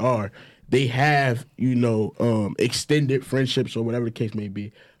 If they are, they have, you know, extended friendships or whatever the case may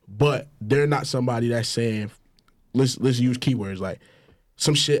be. But they're not somebody that's saying, let's use keywords like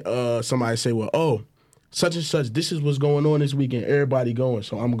some shit. Somebody say, well, oh, such and such, this is what's going on this weekend. Everybody going,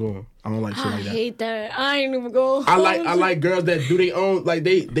 so I'm going. I don't like shit like that. I hate that. I ain't even going. I like girls that do their own, like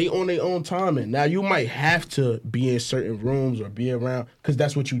they own their own timing. Now you might have to be in certain rooms or be around because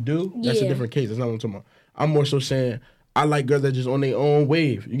that's what you do. That's a different case. That's not what I'm talking about. I'm more so saying I like girls that just on their own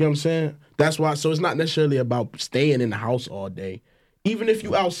wave. You get what I'm saying? That's why. So it's not necessarily about staying in the house all day. Even if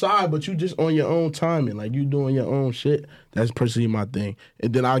you outside, but you just on your own timing, like you doing your own shit, that's personally my thing.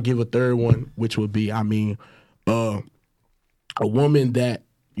 And then I'll give a third one, which would be, I mean, a woman that,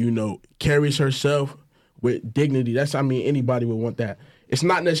 you know, carries herself with dignity. That's, I mean, anybody would want that. It's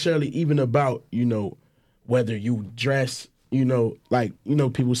not necessarily even about, you know, whether you dress, you know, like, you know,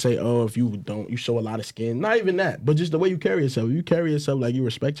 people say, oh, if you don't, you show a lot of skin. Not even that, but just the way you carry yourself. If you carry yourself like you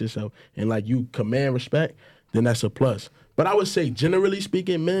respect yourself and like you command respect, then that's a plus. But I would say, generally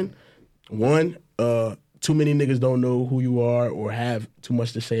speaking, men, one, too many niggas don't know who you are or have too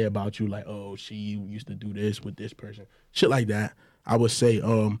much to say about you. Like, oh, she used to do this with this person. Shit like that. I would say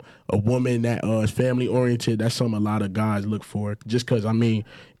a woman that is family-oriented, that's something a lot of guys look for. Just because, I mean,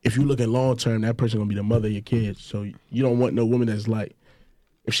 if you look at long-term, that person going to be the mother of your kids. So you don't want no woman that's like,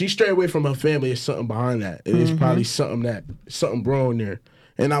 if she stray away from her family, it's something behind that. It is probably something brewing there.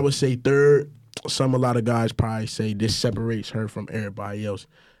 And I would say third, a lot of guys probably say this separates her from everybody else.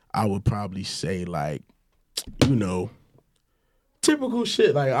 I would probably say, like, you know, typical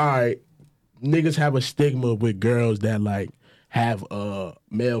shit. Like, all right, niggas have a stigma with girls that, like, have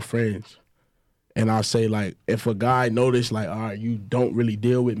male friends. And I'll say, like, if a guy notice, like, all right, you don't really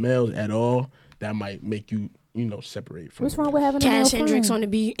deal with males at all, that might make you, you know, separate from. What's wrong with having Cash a male Hendricks friend? on the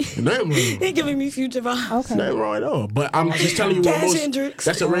beat? Nothing wrong. They giving me future vibes. Okay. Nothing wrong at all. But I'm just telling you what Cash most. Hendricks.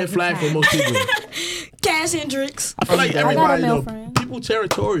 That's a red flag for most people. Cash Hendricks. I feel like got a everybody, male though, friend. people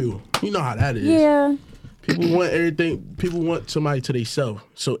territorial. You know how that is. Yeah. People want everything. People want somebody to themselves.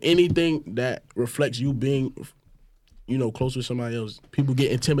 So anything that reflects you being, you know, close with somebody else, people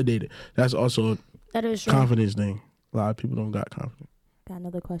get intimidated. That's also That is a true. confidence thing. A lot of people don't got confidence. Got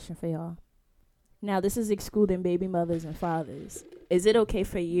another question for y'all. Now, this is excluding baby mothers and fathers. is it okay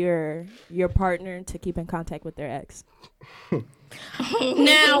for your partner to keep in contact with their ex?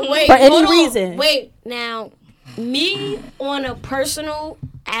 Now, wait. For any reason. Wait, now, me on a personal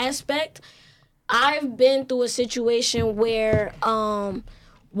aspect, I've been through a situation where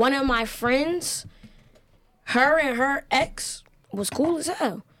one of my friends, her and her ex was cool as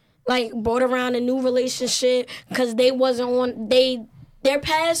hell. Like, brought around a new relationship because they wasn't on, their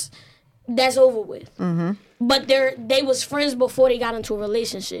past, that's over with. Mm-hmm. But they was friends before they got into a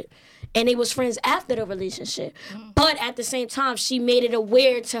relationship. And they was friends after the relationship. But at the same time, she made it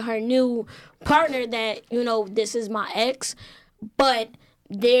aware to her new partner that, you know, this is my ex. But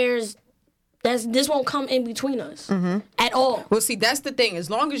this won't come in between us at all. Well, see, that's the thing. As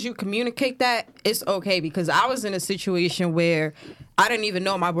long as you communicate that, it's okay. Because I was in a situation where I didn't even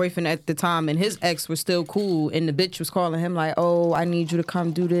know my boyfriend at the time, and his ex was still cool, and the bitch was calling him like, "Oh, I need you to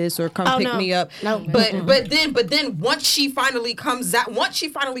come do this or come pick me up." No. But then once she finally comes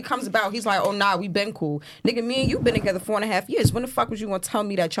about, he's like, "Oh nah, we been cool, nigga. Me and you been together 4.5 years. When the fuck was you gonna tell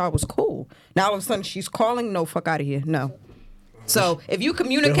me that y'all was cool? Now all of a sudden she's calling. No, fuck out of here. No." So if you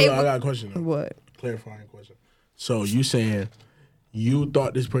communicate, I got a question. What? Clarifying question. So you saying you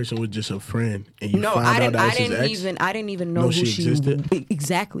thought this person was just a friend, and you No, found out that it's his ex? I didn't even know who she existed?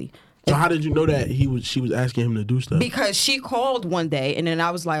 Exactly. So how did you know that she was asking him to do stuff? Because she called one day, and then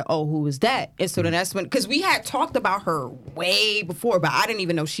I was like, "Oh, who is that?" And so then that's when, because we had talked about her way before, but I didn't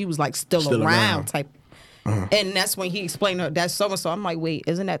even know she was like still around type. And that's when he explained her, that's so and so. I'm like, wait,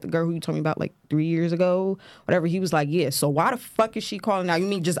 isn't that the girl who you told me about like 3 years ago? Whatever. He was like, yeah. So why the fuck is she calling now? You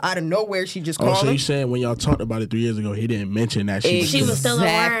mean just out of nowhere she just called? So him? you saying when y'all talked about it 3 years ago, he didn't mention that she was still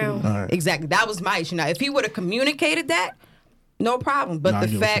around. Right. Exactly. That was my issue. Now, if he would have communicated that, no problem. But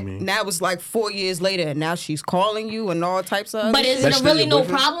the fact now it's like 4 years later, and now she's calling you and all types of. But is it really no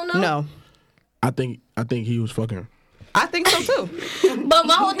problem though? No. I think he was fucking her. I think so too. But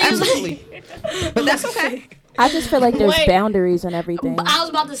my whole thing Absolutely. But that's okay. I just feel like there's boundaries and everything. I was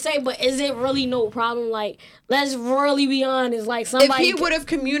about to say, but is it really no problem? Like, let's really be honest. Like, somebody. If he would have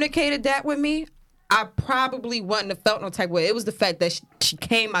communicated that with me, I probably wouldn't have felt no type of way. It was the fact that she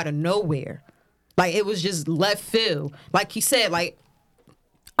came out of nowhere. Like, it was just left field. Like he said, like,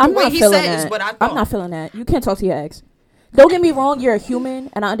 I'm not feeling that. Is what I thought. I'm not feeling that. You can't talk to your ex. Don't get me wrong, you're a human,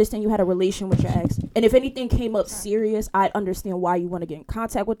 and I understand you had a relation with your ex. And if anything came up serious, I'd understand why you want to get in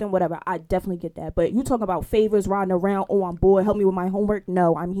contact with them, whatever. I definitely get that. But you talking about favors, riding around, oh, I'm bored, help me with my homework.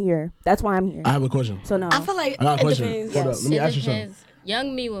 No, I'm here. That's why I'm here. I have a question. So no. I feel like I got a it question. depends. Hold up, let me ask you something.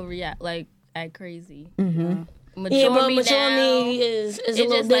 Young me will react like act crazy. Mature Me me is a little just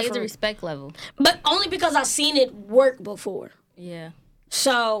different. like it's a respect level. But only because I've seen it work before. Yeah.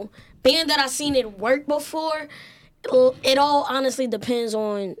 So, being that I've seen it work before, it all honestly depends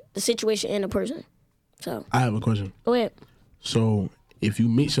on the situation and the person. So I have a question. Go ahead. So if you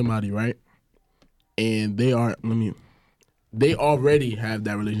meet somebody, right, and they already have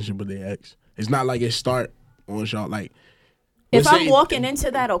that relationship with their ex. It's not like it start on y'all like. If I'm walking into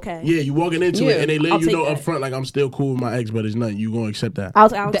that, okay. Yeah, you walking into it and they let I'll you know take up front, like, I'm still cool with my ex, but it's nothing. You gonna accept that? I'll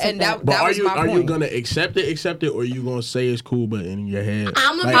take that. But are you gonna accept it, or are you gonna say it's cool, but in your head?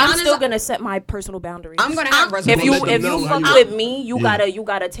 I'm still gonna set my personal boundaries. I'm gonna have if you fuck with me, you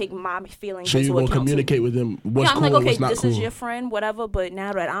gotta take my feelings So into you gonna account. communicate with them what's I'm cool like, and okay, what's not this cool. is your friend, whatever. But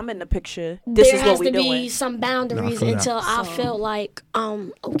now that I'm in the picture, this there is has what we're to be doing. some boundaries until I feel like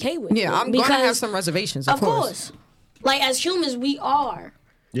I'm okay with it. Yeah, I'm gonna have some reservations. Of course. Like, as humans, we are.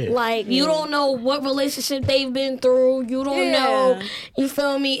 Yeah. Like, you don't know what relationship they've been through. You don't know, you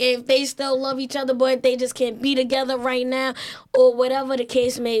feel me, if they still love each other, but they just can't be together right now, or whatever the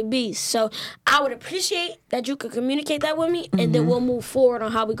case may be. So I would appreciate that you could communicate that with me, and then we'll move forward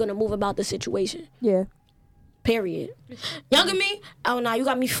on how we're going to move about the situation. Yeah. Period. Younger me, oh, no, you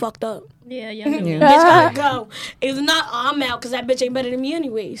got me fucked up. Yeah, younger me. Bitch gotta go. It's not, I'm out because that bitch ain't better than me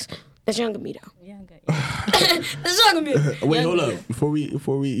anyways. That's younger me, though. That's younger me. Wait, hold up. Before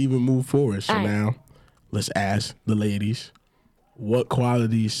we even move forward, so now let's ask the ladies, what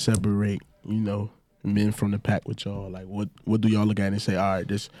qualities separate, men from the pack with y'all? Like, what do y'all look at and say, all right,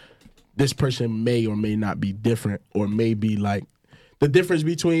 this person may or may not be different, or may be like the difference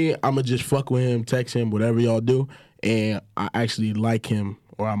between I'ma just fuck with him, text him, whatever y'all do, and I actually like him,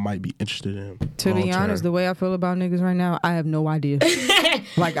 or I might be interested in him. To be honest, the way I feel about niggas right now, I have no idea.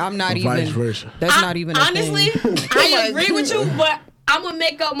 Like, I'm not even. Vice versa. That's not even a honestly, thing. I agree with you, but I'm going to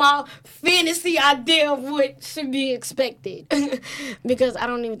make up my fantasy idea of what should be expected. Because I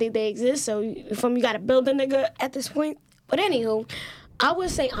don't even think they exist. So, you got to build a nigga at this point. But anywho, I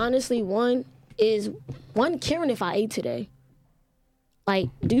would say, honestly, one, caring if I ate today. Like,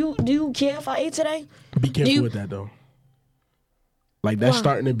 do you care if I ate today? Be careful with that, though. Like that's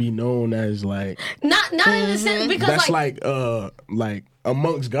starting to be known as like not in the sense because that's like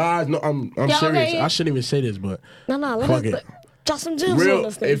amongst guys. No, I'm serious. Okay, yeah. I shouldn't even say this, but no, let fuck me it. drop some gems on Real,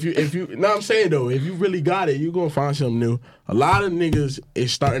 this thing. if you, no, I'm saying though, if you really got it, you gonna find something new. A lot of niggas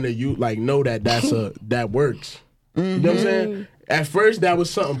is starting to know that works. You know what I'm saying? At first, that was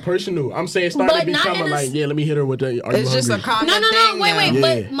something personal. I'm saying starting to become like, yeah, let me hit her with that. Are it's you just hungry? a common No, thing. wait. Yeah.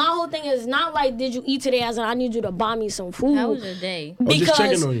 But my whole thing is not like, did you eat today? As in, I need you to buy me some food. How was your day? I'm just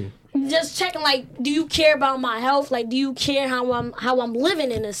checking on you. Just checking, like, do you care about my health? Like, do you care how I'm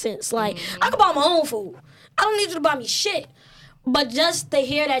living in a sense? Like, I can buy my own food. I don't need you to buy me shit. But just to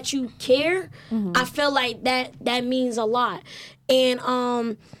hear that you care, I feel like that means a lot. And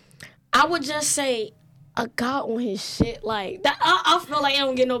I would just say a guy on his shit like that. I feel like it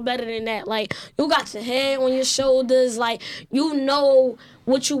don't get no better than that. Like, you got your head on your shoulders. Like, you know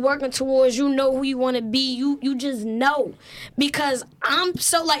what you working towards. You know who you want to be. You just know. Because I'm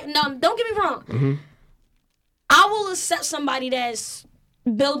so like, no, don't get me wrong. I will accept somebody that's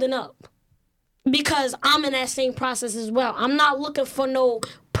building up. Because I'm in that same process as well. I'm not looking for no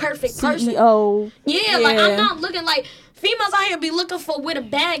perfect person. CEO. Yeah, like I'm not looking like females out here be looking for where the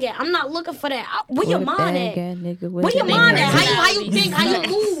bag at. I'm not looking for that. Where your mind at? Where your mind at? How you think? How you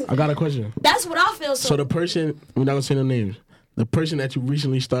move? I got a question. That's what I feel. So the person, we're not gonna say no names. The person that you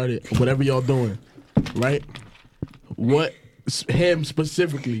recently started, whatever y'all doing, right? What him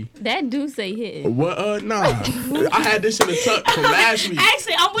specifically? That do say hit. What? Nah. I had this in the tuck from last week.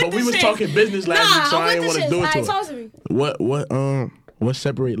 Actually, I'm with but this we was shit. talking business last week, so I didn't want to do it to her. Talk to me. What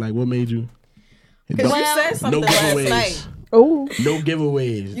separate? Like, what made you? Because you said something No last giveaways. night. Oh. No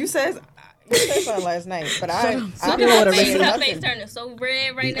giveaways. You said something last night, but I Her didn't face, say her nothing. face turning so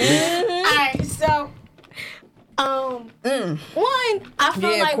red right now. Alright, so one, I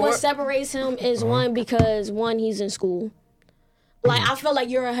feel like what separates him is one, because one, he's in school. Like, I feel like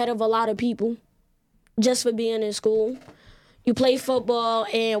you're ahead of a lot of people just for being in school. You play football,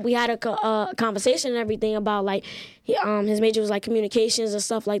 and we had a conversation and everything about, like, his major was, like, communications and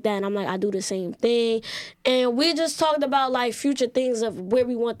stuff like that, and I'm like, I do the same thing. And we just talked about, like, future things of where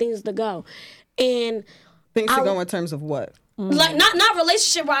we want things to go. And Things to go in terms of what? like, not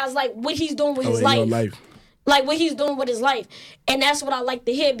relationship-wise, like, what he's doing with his life. Like, what he's doing with his life. And that's what I like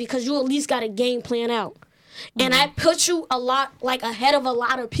to hear, because you at least got a game plan out. And I put you a lot, like, ahead of a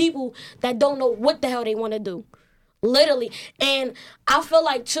lot of people that don't know what the hell they want to do. Literally. And I feel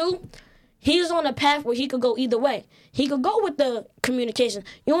like, too, he's on a path where he could go either way. He could go with the communication.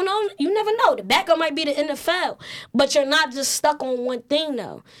 You don't know, you never know. The backup might be the NFL. But you're not just stuck on one thing,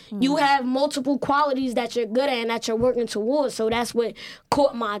 though. You have multiple qualities that you're good at and that you're working towards. So that's what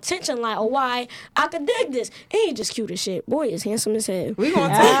caught my attention. Like, oh, why? I could dig this. And he just cute as shit. Boy, is handsome as hell. We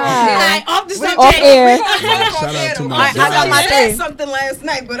gonna talk Alright, off the subject. Off air. Shout out to my I got my thing. said something last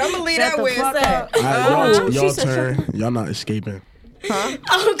night, but I'm gonna leave that where it's at. Y'all turn. Y'all not escaping. I'm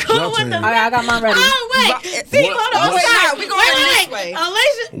going with them. I got mine ready. Oh, wait. See, hold on. We going this way.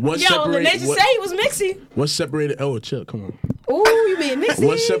 Lanesha said he was mixy. What separated? Oh, chill. Come on. Ooh, you being mixy.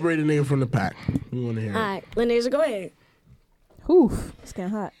 What separated nigga from the pack? We want to hear. All right, Lanesha, go ahead. Oof, it's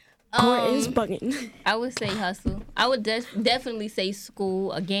getting hot. Court is bugging. I would say hustle. I would definitely say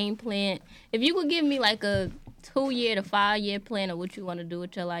school, a game plan. If you could give me like a 2-year to 5-year plan of what you want to do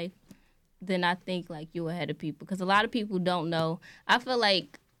with your life, then I think like you're ahead of people. Because a lot of people don't know. I feel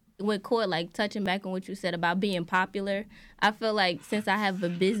like with Court, like touching back on what you said about being popular, I feel like since I have a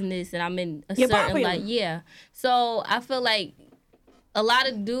business and I'm in a certain like, so I feel like a lot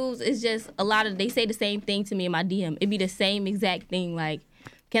of dudes, it's just they say the same thing to me in my DM. It'd be the same exact thing, like,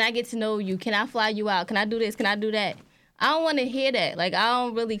 can I get to know you? Can I fly you out? Can I do this? Can I do that? I don't want to hear that. Like, I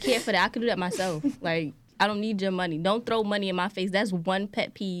don't really care for that. I could do that myself. Like, I don't need your money. Don't throw money in my face. That's one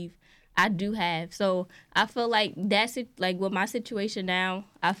pet peeve I do have. So I feel like that's it. Like, with my situation now,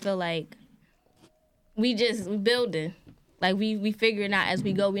 I feel like we building. Like, we figuring out as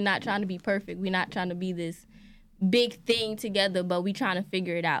we go. We're not trying to be perfect. We're not trying to be this big thing together, but we trying to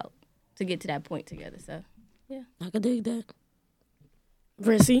figure it out to get to that point together. So, yeah. I could dig that.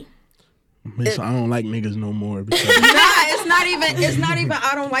 Vrissy? Miss, I don't like niggas no more. Because It's not even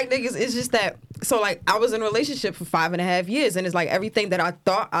I don't like niggas. It's just that, so like, I was in a relationship for 5.5 years, and it's like everything that I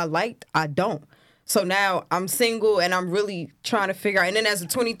thought I liked, I don't. So now I'm single and I'm really trying to figure out. And then as a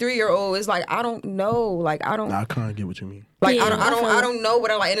 23-year-old, it's like, I don't know. Like, I don't. I can't get what you mean. Like, I don't know what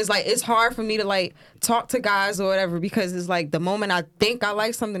I like. And it's like, it's hard for me to like talk to guys or whatever, because it's like the moment I think I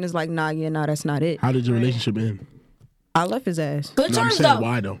like something, it's like, nah, that's not it. How did your relationship end? I left his ass. Good No, I'm terms, saying though.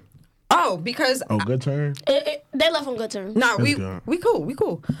 why though? Oh, because Good terms. They left on good terms. nah, we good.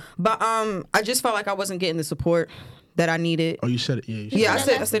 cool. But I just felt like I wasn't getting the support that I needed. Oh, you said it. Yeah. You said Yeah,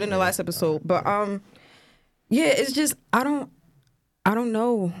 it. I said in the last episode, but yeah, it's just I don't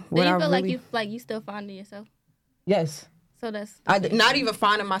know Do what you I feel really. like you still finding yourself? Yes, So that's not even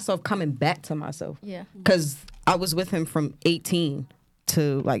finding myself coming back to myself. yeah. Because I was with him from 18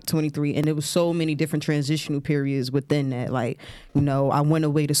 to like 23, and there was so many different transitional periods within that. Like, I went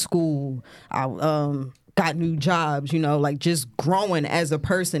away to school. I got new jobs. Like just growing as a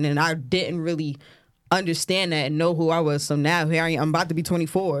person, and I didn't really understand that and know who I was. So now here I am. I'm about to be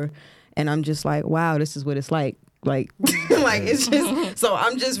 24, and I'm just like, wow, this is what it's like. Like, like it's just. So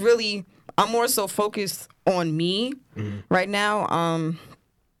I'm more so focused on me right now.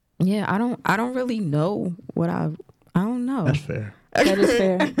 Yeah, I don't really know what I don't know. That's fair. That is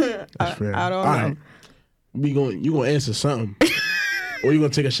fair. That's fair. I don't All know. right. You gonna answer something, or you gonna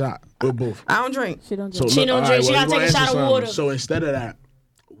take a shot? Or both. I don't drink. She don't So drink. She don't all drink. She well, gotta you take a gonna shot answer of something. water. So instead of that,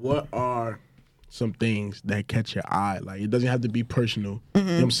 what are some things that catch your eye? Like, it doesn't have to be personal. You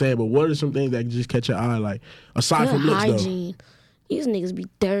know what I'm saying? But what are some things that just catch your eye? Like, aside Good from looks, though. hygiene. These niggas be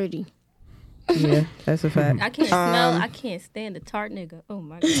dirty. Yeah, that's a fact. I can't smell. I can't stand a tart nigga. Oh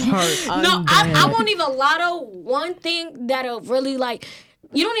my god. No, I won't even lie though. One thing that'll really like,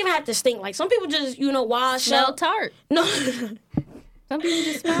 you don't even have to stink. Like some people just, wash Smell up. tart. No, Some people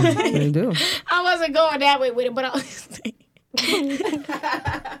just smell tart. They do. I wasn't going that way with it, but I was.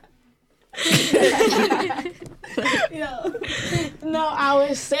 No, I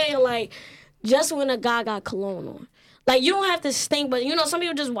was saying like, just when a guy got cologne on. Like, you don't have to stink, but, some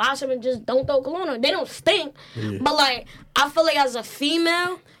people just wash them and just don't throw cologne on. They don't stink. Yeah. But, like, I feel like as a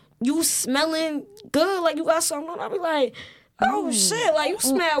female, you smelling good, like, you got something on. I be like, oh, shit, like, you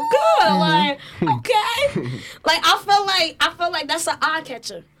smell good. Like, okay. Like, I feel like that's an eye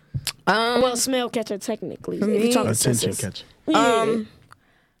catcher. Well, smell catcher, technically. If you're talking Attention senses. catcher. Yeah.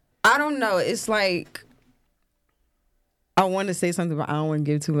 I don't know. It's like I want to say something, but I don't want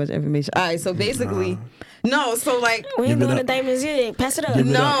to give too much information. All right, so basically, no. So like, We ain't Give it doing the up. diamonds yet. Pass it up. Give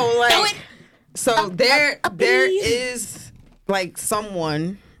it up. no, Throw like, it. so there please. is like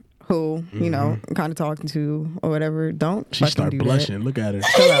someone who I'm kind of talking to or whatever. Don't She fucking start do blushing. Look at her.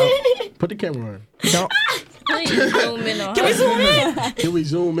 That. Chill out. Put the camera on. Don't Please zoom in on Can we her. zoom in? Can we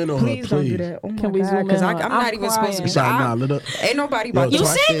zoom in on please her, don't please? do that. Oh my Can we God, zoom in because on I'm her? not I'm even supposed to be. Sorry, I- nah, let her. Ain't nobody about Yo, to You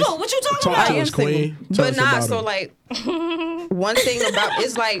watch single? this. What you talking Talk about? to I am us, queen. single. Tell But us not about so it. like one thing about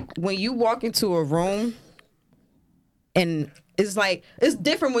it's like when you walk into a room and it's like it's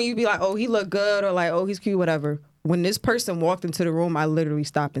different when you be like, oh, he look good or like, oh, he's cute, whatever. When this person walked into the room, I literally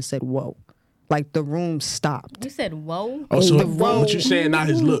stopped and said, whoa. Like the room stopped. You said whoa. Oh, so The what you saying? Not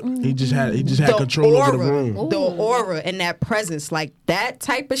his look. He just had control over the room. The aura and that presence, like that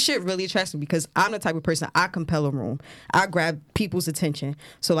type of shit really attracts me because I'm the type of person I compel a room. I grab people's attention.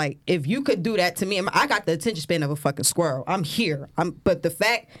 So like if you could do that to me, I got the attention span of a fucking squirrel. I'm here. But the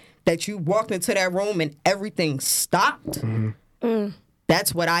fact that you walked into that room and everything stopped,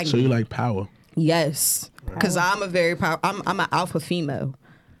 that's what I need. So you like power? Yes, because I'm an alpha female.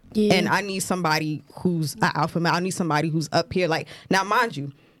 Yeah. And I need somebody who's an alpha male. I need somebody who's up here. Like now, mind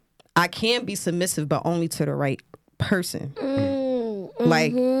you, I can be submissive, but only to the right person.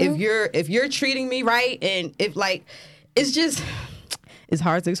 Like if you're treating me right, and if like it's just it's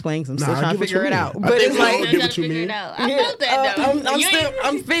hard to explain. 'Cause I'm still Nah, I trying to get what figure you it mean. out. I But think it's we all like get Still what gotta you figure mean. it out. I felt that though.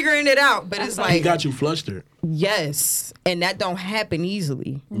 I'm figuring it out. But it's He like got you flustered. yes, and that don't happen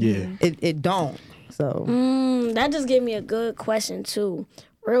easily. Yeah. It don't. So That just gave me a good question too,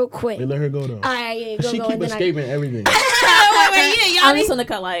 real quick. Hey, let her go though. All right, yeah, go, She go, keep and then escaping everything. I'm just gonna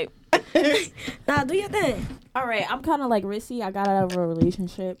cut like. Nah, do your thing. All right, I'm kind of like Rissy. I got out of a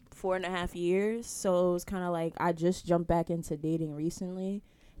relationship 4.5 years, so it was kind of like I just jumped back into dating recently,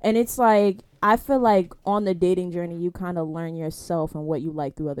 and it's like I feel like on the dating journey you kind of learn yourself and what you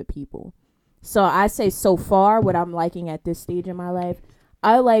like through other people. So I say so far what I'm liking at this stage in my life,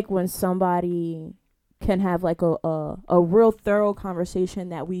 I like when somebody can have like a real thorough conversation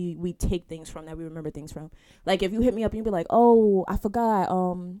that we take things from, that we remember things from. Like if you hit me up and you be like, oh, I forgot,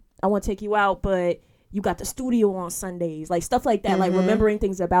 I want to take you out, but you got the studio on Sundays, like stuff like that. Like remembering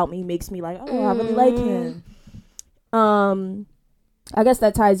things about me makes me like, oh, I really like him. I guess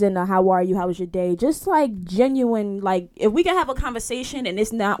that ties into how are you, how was your day, just like genuine, like if we can have a conversation and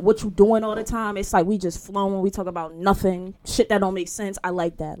it's not what you doing all the time, it's like we just flowing, we talk about nothing, shit that don't make sense. I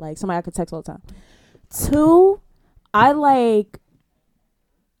like that, like somebody I could text all the time. 2, I like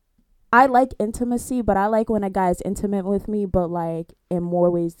intimacy, but I like when a guy is intimate with me, but like in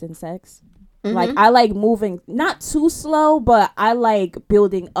more ways than sex. Like I like moving not too slow, but I like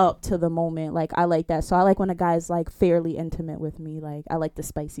building up to the moment. Like I like that. So I like when a guy's like fairly intimate with me. Like I like the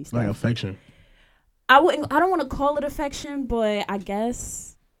spicy stuff. Like affection. I don't want to call it affection, but I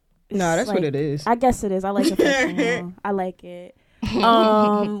guess. No, that's like, what it is. I guess it is. I like affection. I like it.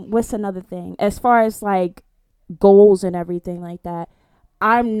 What's another thing? As far as like goals and everything like that,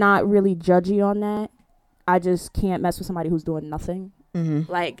 I'm not really judgy on that. I just can't mess with somebody who's doing nothing.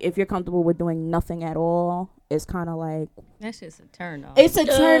 Mm-hmm. Like if you're comfortable with doing nothing at all, it's kind of like That's just a turn off. it's a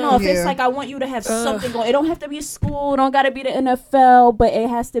turn off. Yeah. It's like I want you to have something going. It don't have to be school. It don't got to be the NFL, but it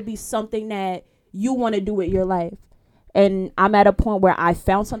has to be something that you want to do with your life. And I'm at a point where I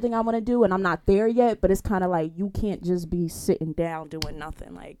found something I want to do, and I'm not there yet. But it's kind of like you can't just be sitting down doing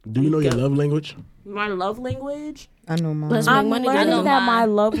nothing. Like, Do you know your love language? my love language? I know mine. Let's make I'm money. learning I know that my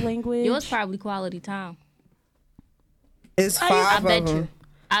mine. love language. Yours probably quality time. It's I 5 bet of you.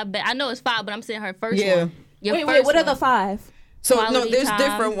 them. I know it's 5, but I'm saying her first Yeah. one. Your wait, first what are the one. 5? So no, Quality there's time.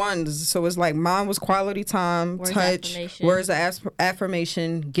 different ones. So it's like mine was quality time, Words of touch, affirmation. words of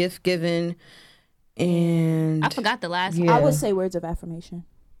affirmation, gift giving, and I forgot the last Yeah. one. I would say words of affirmation.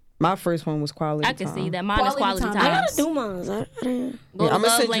 my first one was quality I can time. see that. Mine is Quality quality time. I time. gotta do mine. I didn't. Go Yeah, to I'ma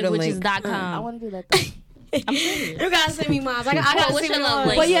send you the lovelanguages.com. I want to do that though. I'm serious. You gotta send me mine. I gotta What's see your what love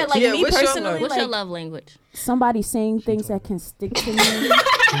mine. But yeah, like Yeah, me what's your personally, love- What's like your love language? somebody saying things that can stick to me.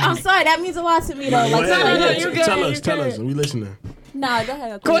 I'm sorry, that means a lot to me though. Go Like, ahead, no, yeah, you good, tell you us, tell good. us. We listening. nah, go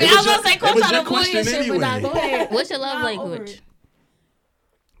ahead. Cool, It I was was gonna your- say, it quit was trying your to bully question and shit, but nah, anyway. go ahead. What's your love Nah, over language? it.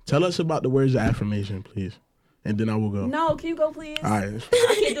 Tell us about the words of affirmation, please, and then I will go. No, can you go please? All right.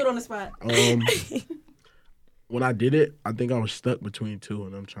 I can't do it on the spot. When I did it, I think I was stuck between two,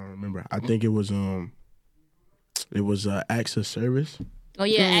 and I'm trying to remember. I think it was acts of service. Oh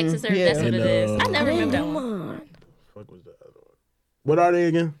yeah, acts of service. yeah. That's what it is. I And, never I didn't remember do that one. mine. Fuck was the other one? What are they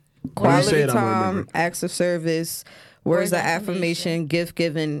again? When you Quality say it, I'm gonna time, remember. acts of service, words of affirmation, gift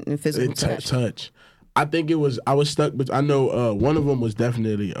giving, and physical And touch. touch. I think it was. I was stuck, but I know one of them was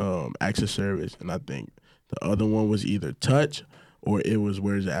definitely acts of service, and I think the other one was either touch or it was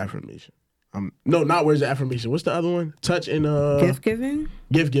words of affirmation. No, not words of affirmation. What's the other one? Touch and Gift giving.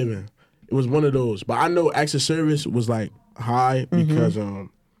 gift giving. It was one of those, but I know acts of service was like high because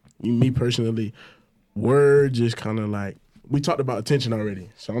me personally, words is kind of like we talked about attention already.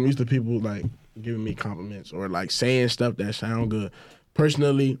 So I'm used to people like giving me compliments or like saying stuff that sound good.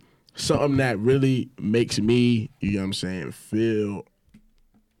 Personally, something that really makes me, you know what I'm saying, feel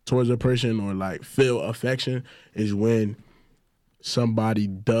towards a person or like feel affection is when somebody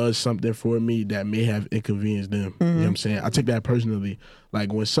does something for me that may have inconvenienced them. You know what I'm saying? I take that personally.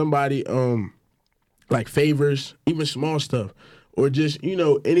 Like when somebody like favors, even small stuff, or just, you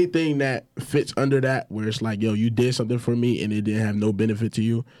know, anything that fits under that where it's like, yo, you did something for me and it didn't have no benefit to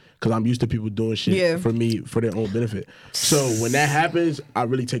you. Cause I'm used to people doing shit for me for their own benefit. So when that happens, I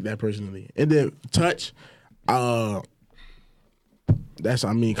really take that personally. And then touch, that's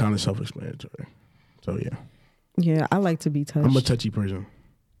kind of self-explanatory. So yeah. Yeah, I like to be touched. I'm a touchy person.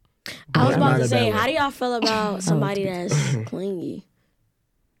 I was Not about in to a say, bad way. how do y'all feel about somebody that's clingy?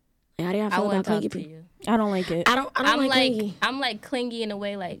 Like, how do y'all I feel want about to talk clingy to people? you. I don't like it. I don't I'm like clingy. I'm like clingy in a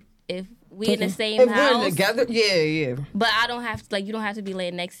way like if we in the same if we're house, together, yeah. but I don't have to like you don't have to be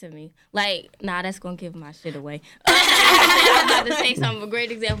laying next to me. Like that's gonna give my shit away. I'm about to say something, a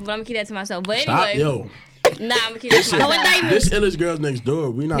great example, but I'm gonna keep that to myself. But Stop, anyway, yo. I'm gonna keep that to myself. This Illis Girls Next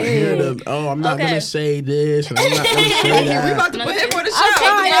Door. We not here to. Oh, I'm not Okay. gonna say this. And I'm not gonna say We that. about to put him on the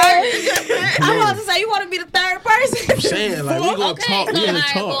show. I'm about to say you want to be the third person. I'm saying like we gonna Okay, talk. so We gonna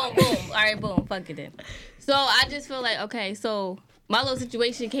all talk. right, boom, boom. All right, boom, fuck it then. So I just feel like okay, so my little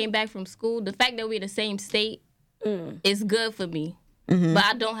situation came back from school. The fact that we're in the same state is good for me. But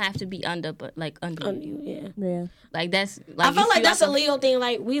I don't have to be under you. Yeah. Yeah. Like that's like I feel if like you that's have a to- Leo thing.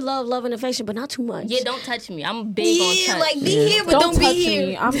 Like we love and affection, but not too much. Yeah, don't touch me. I'm big on Yeah, touch. like be here, but don't touch be here.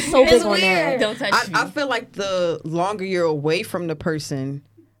 me. I'm so It's big on that. weird. Don't touch me. I feel like the longer you're away from the person,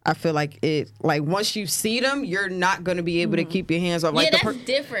 I feel like it. Like once you see them, you're not gonna be able to keep your hands off. Like Yeah, the that's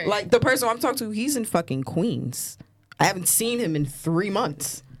different. Like the person I'm talking to, he's in fucking Queens. I haven't seen him in 3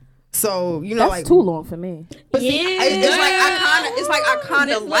 months. So you know, That's like too long for me. But see, it's like I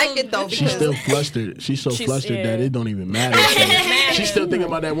kind of like it though She's because still flustered. She's so flustered that it don't even matter. She's still thinking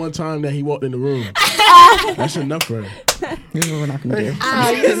about that one time that he walked in the room. That's enough for her. this is what we're not gonna do.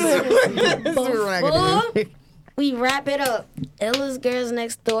 This is what we're not gonna do. We wrap it up. Illa's Girls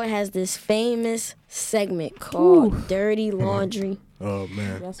Next Door has this famous segment called Dirty Laundry. Oh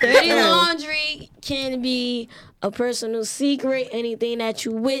man. Dirty laundry can be a personal secret, anything that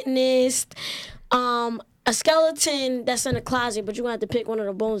you witnessed. A skeleton that's in a closet, but you're going to have to pick one of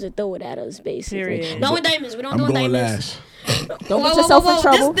the bones and throw it at us, basically. Period. No indictments. We don't I'm do going indictments. last. Don't put yourself in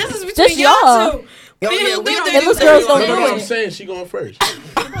trouble. This is between Just y'all y'all. two. Yo, yeah, we don't It do looks dirty girls No, don't laundry. no, do no. I'm it. saying she going first.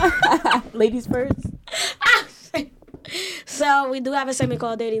 Ladies first. So we do have a segment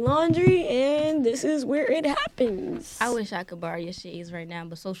called Dirty Laundry, and this is where it happens. I wish I could borrow your shades right now,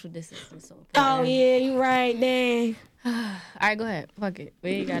 but social distancing. So. Oh yeah, you right, dang. All right, go ahead. Fuck it. We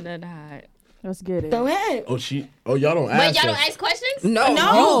ain't got nothing to hide. Let's get it. Go ahead. Oh, y'all don't ask. Wait, y'all us. don't ask questions?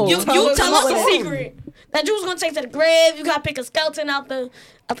 No, you tell us the a secret that you was gonna take to the grave. You gotta pick a skeleton out the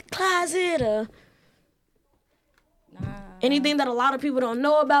closet, or anything that a lot of people don't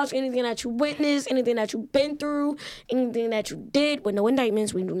know about. Anything that you witnessed, anything that you've been through, anything that you did. With no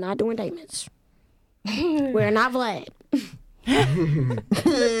indictments, we do not do indictments. We're not Vlad.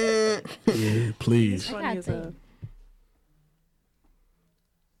 Yeah, please. Funny as hell.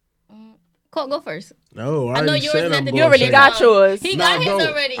 Cool, go first. No, I know already yours said is at I'm the going You already second. got yours. He No, got I his don't.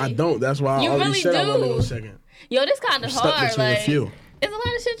 already. I don't. That's why I You already really said I'm going to do. go second. Yo, this kind of I'm stuck hard. between Like, a few. there's a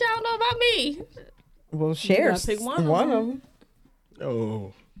lot of shit y'all don't know about me. Well, share gotta pick one one of of them.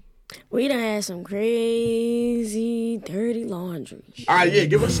 Oh. We done had some crazy dirty laundry. All right, yeah.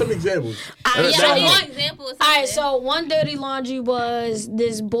 Give us some examples. Yeah, That- one example of All right, something. so one dirty laundry was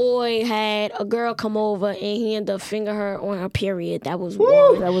this boy had a girl come over and he ended up finger her on her period. That was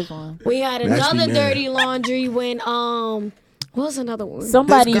one. That was one. We had Nasty another man. dirty laundry when what was another one?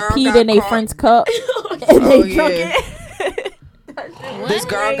 Somebody This girl peed got in a caught. friend's cup and Oh, they drunk yeah. it. This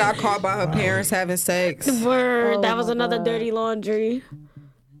girl got caught by her parents having sex. Word, that was my another God. dirty laundry.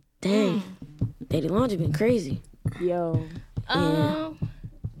 Dang, dirty laundry been crazy. Yo, Um,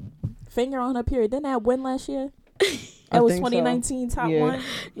 finger on her period. Didn't that win last year? That was think so. 2019 top Yeah. one.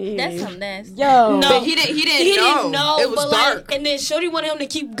 that's some nasty. Yo, No. But he didn't He didn't know, It was but dark. like, and then Shorty wanted him to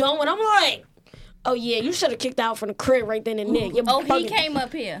keep going. I'm like, oh yeah, you should have kicked out from the crib right then and there. You're Oh, he bugging. came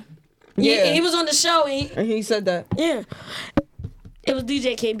up here. Yeah, he was on the show. And he said that. Yeah. It was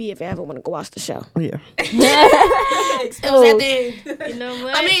DJ KB if you ever want to go watch the show. Yeah. It was at the end. You know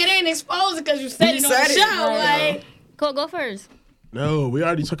what? I mean, it ain't exposed because you said it on the said it. show. Right. Like, Cool, go first. No, we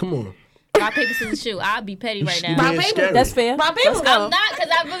already took him on. Rock, paper, scissors, shoe. I'll be petty right You now. being paper. scary. that's fair. my people Let's go. go. I'm not, because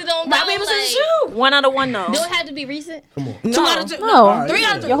I really don't know. My people like, shoe. 1 out of 1 though. do it have to be recent? Come on. 2 out of 2. No. All right, 3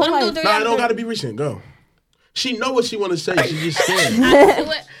 out of 3. Your whole Let him do life. 3 Nah, out it of don't 3. gotta be recent. Go. She know what she want to say. She just scared.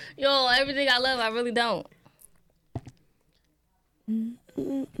 Yo, everything I love, I really don't.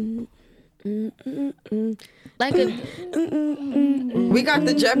 Like a We got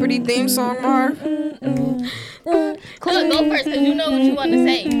the Jeopardy theme song, Marv. cool, go first because you know what you want to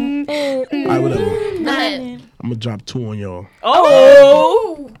say. All right, whatever. Go ahead. I'm gonna drop 2 on y'all.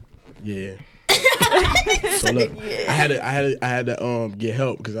 Oh, Yeah. So look, I had to get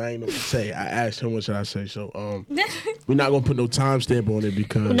help because I ain't know what to say. I asked him what should I say. So we're not gonna put no timestamp on it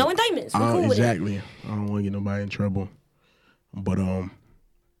because No indictments. We're I don't, cool with it. exactly. I don't want to get nobody in trouble. But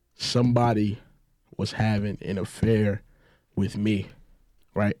somebody was having an affair with me,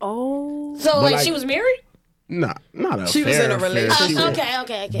 right? oh, So, But like, like- she was married? Nah, not a She was in a affair. relationship. She was-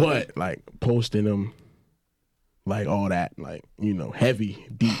 Okay. But like posting them, like all that, like heavy,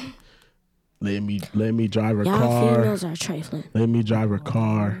 deep. Let me drive her Y'all car. females are trifling. Let me drive her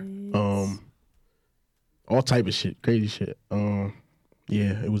car. All type of shit, crazy shit.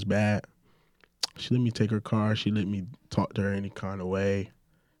 Yeah, it was bad. She let me take her car. She let me talk to her any kind of way.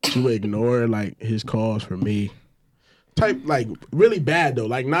 She would ignore like his calls for me. Type like really bad though.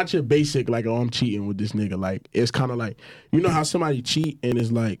 Like not your basic like, oh, I'm cheating with this nigga. Like it's kind of like, you know how somebody cheat and it's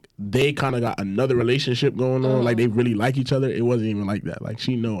like they kind of got another relationship going on. Like they really like each other. It wasn't even like that. Like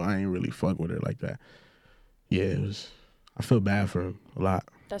she know I ain't really fuck with her like that. Yeah, it was. I feel bad for him a lot.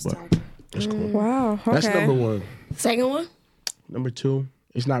 that's but tough. it's cool. Wow. Okay. That's number 1. Second one? Number 2,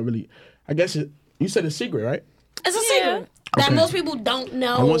 it's not really. I guess you said a secret, right? It's a secret that Okay. most people don't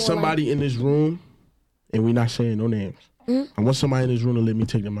know. I or, want somebody in this room, and we're not saying no names. I want somebody in this room to let me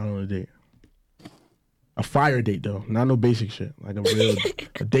take them out on a date. A fire date though, not no basic shit. Like a real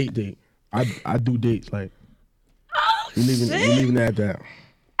a date. I do dates like. We leaving that at that.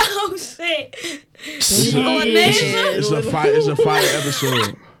 Oh, shit. It's a fire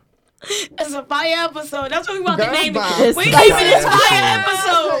episode. It's a fire episode. That's what we about to Girl, name bye. it. It's We a naming fire this fire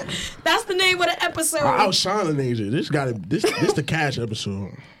episode. That's the name of the episode. I outshine the niggas. This the cash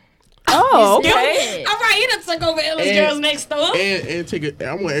episode. Oh, okay. All right, he done took over Illest And- Girls Next Door. And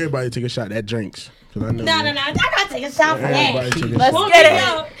I want everybody to take a shot at drinks. Cause I know. No. I gotta take a shot for Everybody that. take a Let's shot. get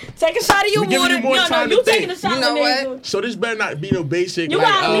it. Take a shot of your We giving water. you more No, time you to taking a think. shot. You know for what? niggas. So this better not be no basic. You like,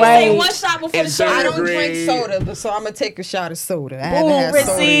 gotta at least Right. take one shot before the And show. I don't Third drink grade. soda, but so I'm gonna take a shot of soda. I Ooh, haven't had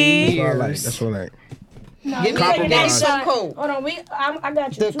soda Rissy. in That's what I like. years. That's what I like. No, Give me taking that compromise. shot. Coke. Hold on, I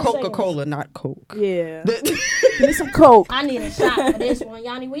got you. The 2 Coca-Cola, not Coke. Yeah. The- Give me some Coke seconds. I need a shot for this one.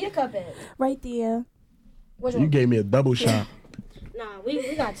 Yanni, where your cup at? right there. Which You one? gave me a double shot. Nah,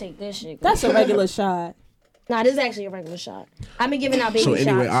 we gotta take this shit. That's a regular shot. Nah, this is actually a regular shot. I've been giving out baby So shots.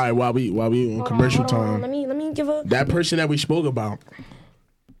 anyway, all right, while we on commercial Hold on. time, Let me give a. that person that we spoke about,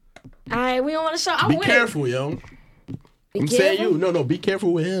 All right, we don't want to show. I'm be with careful, yo. Be I'm saying careful? you. No, be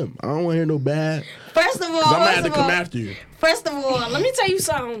careful with him. I don't want to hear no bad. First of all, 'Cause I'm gonna have to come after you. First of all, let me tell you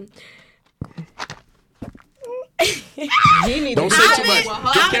something. Don't say too much.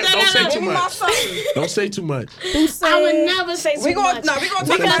 Don't say too much. Don't say too much. I would never say too much. No, we gonna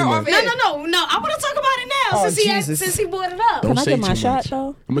Say talk about too it much. off air. No. I want to talk about it now Oh, since Jesus. he brought it up. Don't Can I say get my too shot much.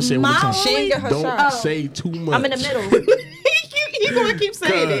 though? I'm gonna say it one more time. She ain't get her Don't shot. say too much. I'm in the middle. He gonna keep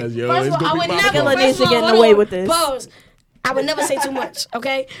saying it. Cause, yo, First it's of all, I gonna would be my never. fault. Killer needs to get in the hold way on, with this. Pause. I would never say too much.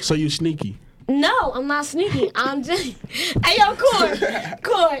 Okay. So you sneaky. No, I'm not sneaky. I'm just. Hey, yo, Court.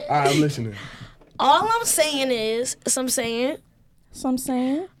 All right, I'm listening. All I'm saying is, I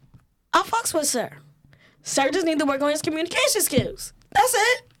fucks with Sir. Sir just need to work on his communication skills. That's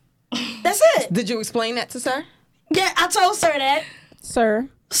it. That's it. Did you explain that to Sir? Yeah, I told Sir that. Sir.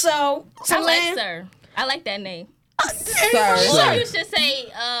 So I like Lynn- Sir. I like that name. Sir. Well, you should say,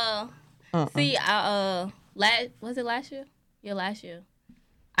 see, was it last year? Yeah, last year.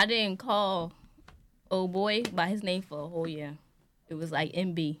 I didn't call old boy by his name for a whole year. It was like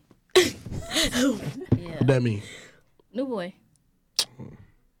MB. What that mean? New boy.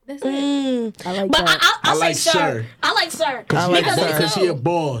 That's it. I like But that. I like say Sir. I like Sir. Because he a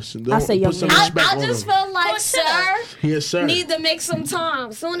boss. Don't I say young put some man. respect I on just him. feel like Sir He a sir. need to make some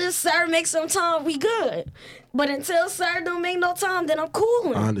time. Soon as Sir makes some time, we good. But until Sir don't make no time, then I'm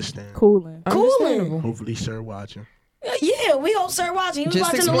cooling. I understand. Cooling. Cooling. Hopefully, sir watching. Yeah, we hope Sir watching. He was Just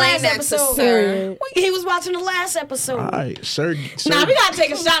watching the explain last that to episode. Sir. He was watching the last episode. All right, sir. Now we gotta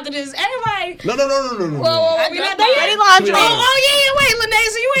take a shot to this. Everybody. No. Whoa, we not there yet. laundry. Oh, yeah. Wait, Lene,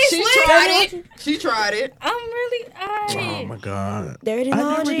 so you ain't She slick. tried it. She tried it. I'm really. Oh my God. Dirty I never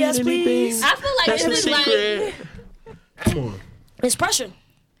laundry, did yes, anything. please. I feel like That's this a is like, secret. Come on. It's pressure.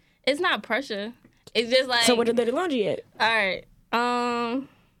 it's not pressure. It's just like, So where the dirty laundry at? all right,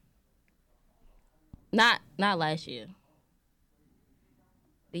 not last year.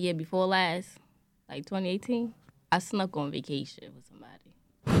 The year before last, like 2018, I snuck on vacation with somebody.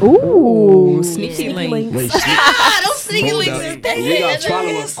 Ooh. Sneaky Yeah. link. Wait, Don't sneaky hold links up. is thing. We got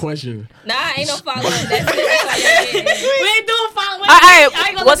follow-up question. Nah, ain't no follow up. That's it. We ain't doing follow. All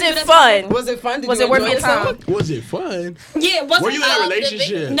right. Was it fun? Was it fun? Did Was you it worth enjoy your time? yourself? Was it fun? Yeah, what's Were you in a the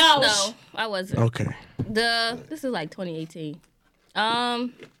relationship? No. No, I wasn't. Okay. This is like 2018.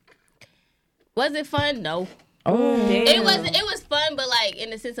 Was it fun? No. Oh, It was fun, but like in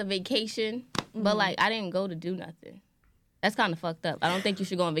the sense of vacation. But like I didn't go to do nothing. That's kind of fucked up. I don't think you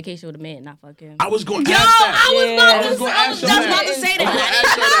should go on vacation with a man, not fuck him. I was going to Yo, ask that. I was gonna about ask to you just that. about to say I was going to that.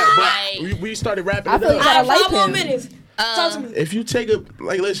 ask you that, Like- but we started wrapping I it feel you up. gotta I have like 5 more him. minutes. Talk to me. If you take a,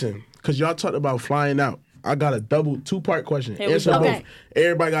 listen, because y'all talked about flying out. I got a two-part question. Here we Answer go. both. Okay.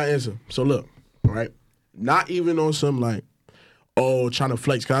 Everybody got to answer. So look, all right? Not even on some like, trying to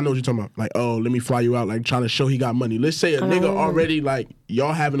flex. Because I know what you're talking about. Like, let me fly you out. Like, trying to show he got money. Let's say a nigga already, like,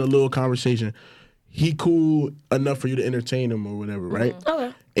 y'all having a little conversation. He cool enough for you to entertain him or whatever, right?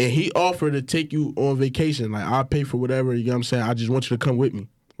 Okay. And he offered to take you on vacation. Like, I'll pay for whatever, you know what I'm saying? I just want you to come with me,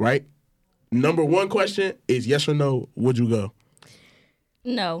 right? Number one question is yes or no, would you go?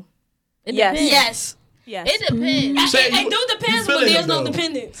 No. It Yes. depends. Yes. Yes. It depends. Say It you- do depends you when feeling there's him, no though.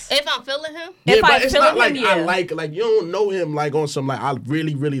 dependence. If I'm feeling him, Yeah, If but I'm it's feeling not like him, I yeah. like you don't know him like on some like I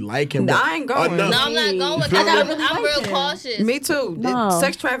really like him. Nah, but I ain't going. enough. no, I'm not going with feel that. me? I'm real cautious. Me too. No.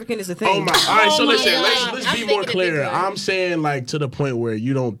 Sex trafficking is a thing. Oh my! All right, so Oh my listen, God. let's I'm be more thinking it clear. big one. I'm saying like to the point where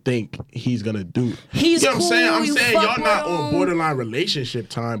you don't think he's gonna do. He's you know what I'm saying? cool, I'm you saying fuck y'all not with on him. borderline relationship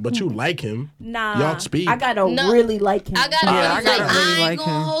time, but you like him. Nah. Y'all speak. I gotta No. really like him. I gotta Yeah, I really gotta like, really I like ain't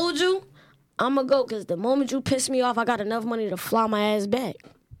gonna him. hold you. I'm gonna go because the moment you piss me off, I got enough money to fly my ass back.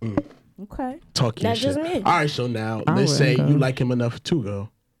 Okay. Talk your That's shit. just me. All right, so now I let's say wouldn't you go. like him enough to go.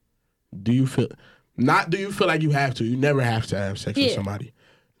 Do you feel? Not do you feel like you have to? You never have to have sex with Yeah. somebody.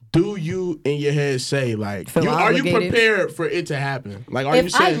 Do you in your head say like, Feel are you obligated? prepared for it to happen? Like, are you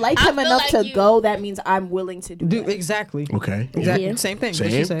If I saying like I him feel enough like to you- go, that means I'm willing to do Do, that. exactly. okay? Exactly. Yeah. Same thing. Same?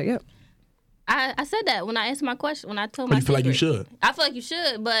 What she said. Yep. I said that when I answered my question. When I told But my you feel like you secret. should. I feel like you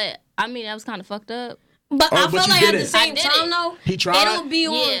should, but I mean that was kind of fucked up. But Oh, I but feel you like at didn't. the same I did time it. though, He tried? it'll be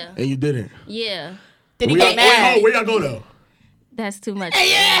on. Yeah, And you didn't. yeah. Did he Where get y'all, mad? where y'all go though? That's too much.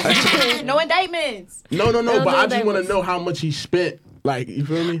 No indictments. No, No, but I that just want to was- know how much he spent. Like, you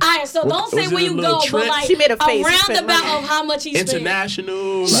feel me? All right, so don't say Was it where a you little go, trip? but like She made a face. a She spent roundabout money. of how much he spent.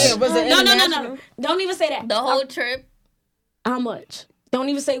 International. Yeah, Like, was it No. international? Don't even say that. The whole trip. How much? Don't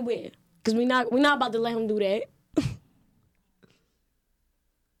even say where, cause we not about to let him do that.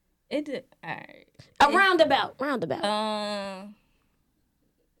 It did. All right. A roundabout.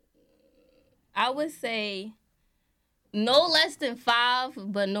 I would say no less than 5,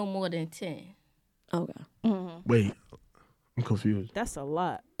 but no more than 10. Okay. Wait, I'm confused. That's a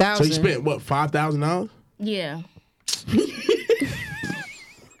lot. So you spent what, $5,000? Yeah.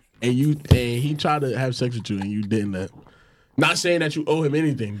 And he tried to have sex with you and you didn't. Not saying that you owe him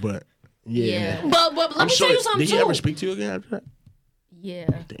anything, but yeah. But let me tell you something Did he ever speak to you again after that? Yeah.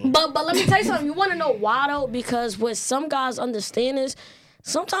 But let me tell you something. You want to know why though? Because what some guys understand is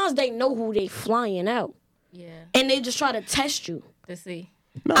sometimes they know who they flying out. Yeah. And they just try to test you. To see.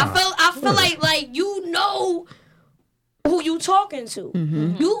 Nah, I feel like you know who you talking to.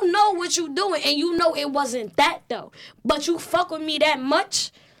 Mm-hmm. You know what you doing, and you know it wasn't that though. But you fuck with me that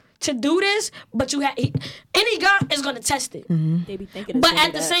much to do this. But any guy is gonna test it. They be thinking. But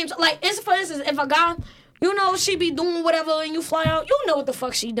at the same time, like it's for instance, if a guy, you know, she be doing whatever, and you fly out, you know what the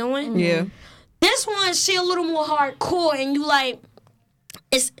fuck she doing. Yeah. This one, she a little more hardcore, and you like,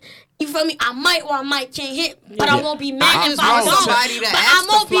 it's. You feel me? I might or I might can't hit, but I won't be mad if I don't. But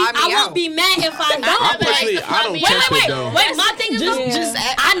I won't be mad if I don't. Personally, I don't test it though. Wait, my thing is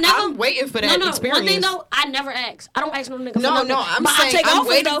I'm waiting for that experience. One thing though, I never ask. I don't ask no nigga. No, I'm saying I'm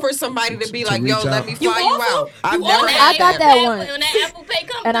waiting for somebody to be like, yo, let me fly you out. I've never I got that one. When that Apple Pay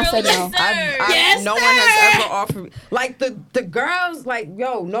comes And I through, said no. yes, No one has ever offered. Like the girls, like,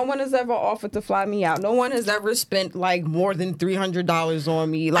 yo, no one has ever offered to fly me out. No one has ever spent like more than $300 on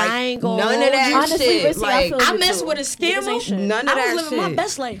me. Like, I ain't gonna none of that Honestly, shit. Rissy, Like, I mess with a scammer. none of I that was living my shit.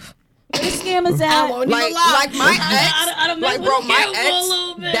 best life. The scammers out. Like my ex, like bro, my a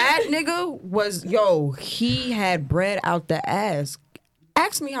little ex, bit. that nigga was he had bread out the ass.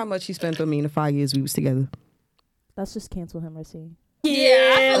 Ask me how much he spent on me in the 5 years we was together. Let's just cancel him, Rissy.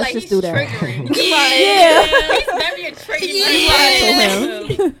 Yeah, I feel Let's like just he's do that. triggering. Yeah. He's very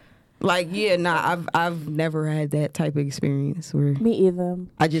triggering. Like, yeah, nah, I've never had that type of experience where Me either.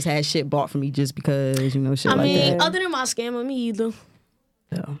 I just had shit bought for me just because, shit I like mean, that. other than my scammer, me either.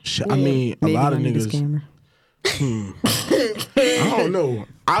 So, I mean, a maybe lot of I need a niggas. scammer. I don't know.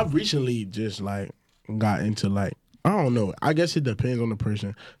 I've recently just like got into like, I don't know. I guess it depends on the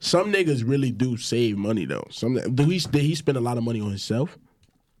person. Some niggas really do save money though. Did he spend a lot of money on himself?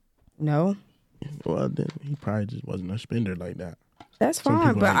 No, Well, then he probably just wasn't a spender like that. that's Some fine,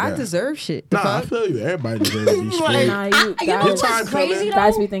 people but like I that. deserve shit. Nah, I feel you. Everybody deserves to be spared. Nah, you You know guys, what's time crazy coming. though?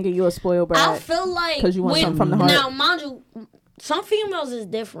 guys be thinking you a spoiled I brat. feel like 'Cause you want when- something from the heart. Now, mind you, some females is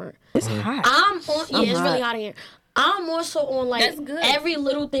different. It's hot. I'm on. Yeah, it's hot. really hot in here. I'm more so on like That's good. every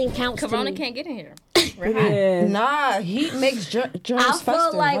little thing counts. Corona to me. can't get in here. Yeah. Nah, heat makes germs I fester.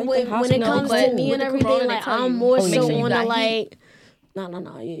 feel like Right when there, it comes to but me with and the everything, corona, they like tell I'm you, more make so sure you on the got like,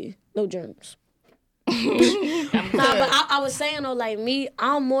 yeah, no germs. Nah, but I was saying though, like me,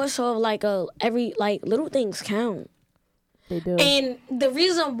 I'm more so of like every like little things count. They do. And the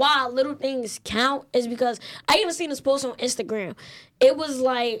reason why little things count is because I even seen this post on Instagram. It was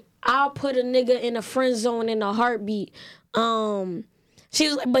like, I'll put a nigga in a friend zone in a heartbeat. She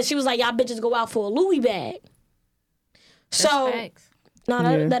was like, y'all bitches go out for a Louis bag. So Facts.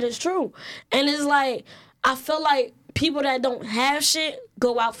 no, that is true. And it's like, I feel like people that don't have shit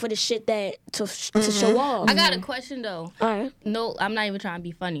go out for the shit that to show off. I got a question though. All right. No, I'm not even trying to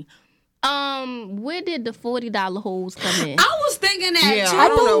be funny. Where did the $40 holes come in? I was thinking that Yeah, too. I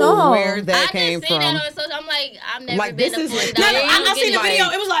don't know know. where that I came just seen from. that on social. I'm like, I've never Like, been this to is $40. a I thing. seen the Like- video.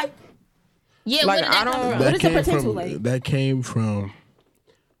 It was like, Yeah, Like, where did that come from? What That does it came pertain to, from like? that came from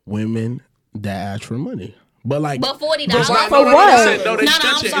women that ask for money. But like, But $40. it's not- For no, what? listen, no, they No,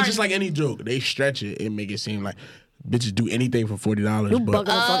 stretch I'm it. sorry. It's just like any joke. They stretch it and make it seem like bitches do anything for $40. you But bugging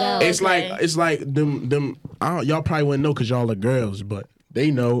the fuck out. it's like them. Y'all probably wouldn't know because y'all are girls, but they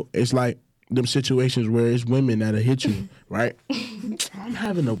know. It's like them situations where it's women that'll hit you, right? I'm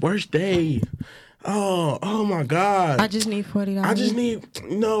having the worst day. Oh my God. I just need $40. I just need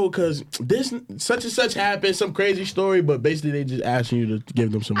because this such and such happened, some crazy story, but basically they just asking you to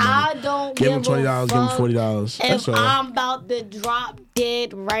give them some money. I don't Give them give $20, give them a fuck $40. That's if all. I'm about to drop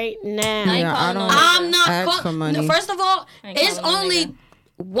dead right now. Yeah, I don't. I'm not ask for money. First of all, Ain't it's calling no only nigga.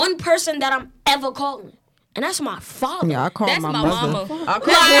 one person that I'm ever calling, and that's my father. Yeah, I call That's my my mother. mama. I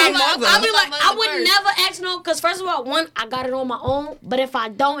call Like, my mother. I'll be like, My I mother would first. never ask no, because first of all, one, I got it on my own, but if I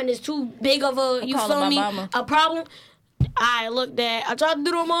don't and it's too big of a, you calling feel my me, mama. a problem, I look that, I tried to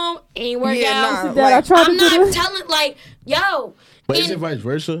do it on my own, ain't work Yeah, out. nah. Dad, I tried I'm to do not this. telling, like, yo. But is and- it vice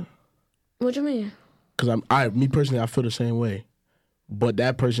versa? What you mean? Because me personally, I feel the same way. But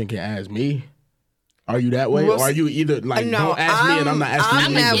that person can ask me. Are you that way? Well, or are you either like, don't ask me and I'm not asking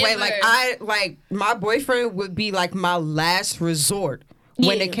I'm you? that giver. way. Like my boyfriend would be like my last resort.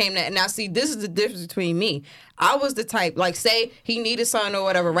 when it came to. Now, see, this is the difference between me. I was the type, like, say he needed something or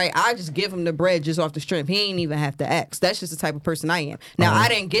whatever, right? I just give him the bread just off the strength. He ain't even have to ask. That's just the type of person I am. Now, I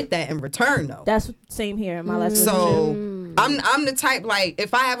didn't get that in return, though. That's same here in my last So, relationship. I'm the type, like,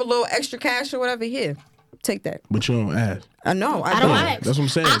 if I have a little extra cash or whatever, here, take that. But you don't ask. I know. I don't ask. That's what I'm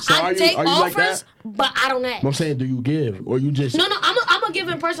saying. So I are take you like offers, that? but I don't ask. But I'm saying, do you give or you just? No, I'm a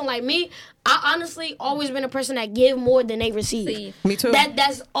giving person. Like me, I honestly always been a person that give more than they receive. Me too.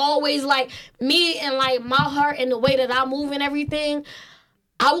 That's always like me and like my heart and the way that I move and everything.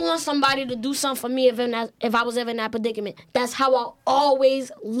 I want somebody to do something for me if I was ever in that predicament. That's how I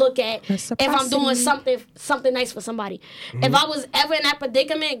always look at if I'm doing something nice for somebody. Mm-hmm. If I was ever in that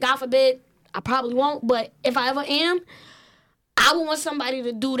predicament, God forbid, I probably won't. But if I ever am, I would want somebody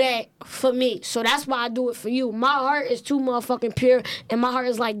to do that for me. So that's why I do it for you. My heart is too motherfucking pure, and my heart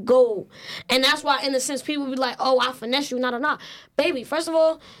is like gold. And that's why, in a sense, people be like, oh, I finesse you. Nah. Baby, first of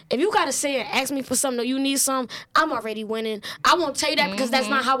all, if you got to say and ask me for something or you need something, I'm already winning. I won't tell you that because that's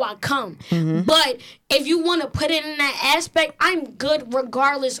not how I come. But if you want to put it in that aspect, I'm good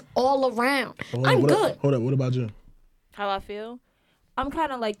regardless all around. I'm good. Hold up. What about you? How I feel? I'm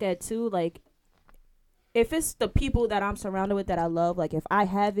kind of like that, too. Like, if it's the people that I'm surrounded with that I love, like if I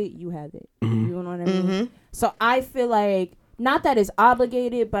have it, you have it. You know what I mean? So I feel like, not that it's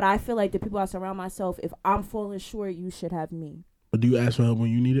obligated, but I feel like the people I surround myself, if I'm falling short, you should have me. But do you ask for help when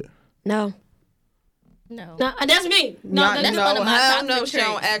you need it? No, that's me. That's one of my hell no, toxic she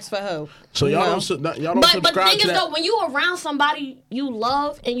don't traits. ask for help. So y'all don't But the subscribe thing to is, that? though, when you around somebody you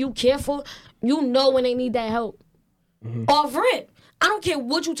love and you care for, you know when they need that help. Off rip. I don't care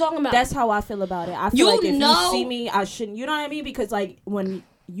what you talking about. That's how I feel about it. I feel like if you see me, I shouldn't. You know what I mean? Because like when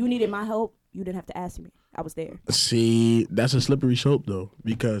you needed my help, you didn't have to ask me. I was there. See, that's a slippery slope though,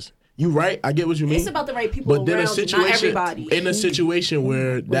 because you right. I get what you mean. It's about the right people but then around a situation, not everybody. in a situation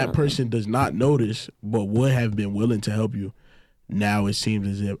where that person does not notice, but would have been willing to help you, now it seems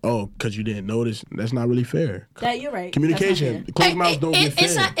as if because you didn't notice. That's not really fair. That you're right. Communication, closed mouths don't get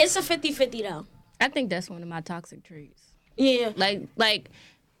fed. It's a 50-50 though. I think that's one of my toxic traits. Yeah. Like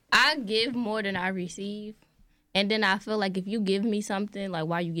I give more than I receive. And then I feel like if you give me something, like,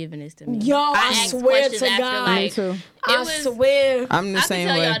 why are you giving this to me? Yo, I ask swear questions to after, God. like, Me too. I swear. I'm the same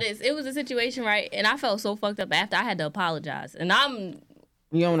I can way. tell y'all this. It was a situation, right? And I felt so fucked up after I had to apologize. And I'm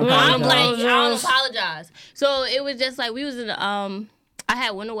You don't like, apologize. I don't apologize. So it was just like we was in I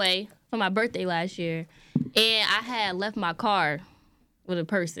had went away for my birthday last year, and I had left my car with a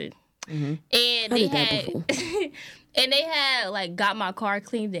person, and they had like got my car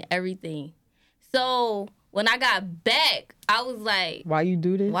cleaned and everything. So when I got back, I was like, Why you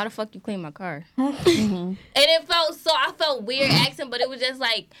do this? why the fuck you clean my car? And it felt I felt weird asking, but it was just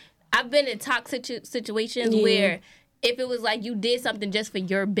like I've been in toxic situations where if it was like you did something just for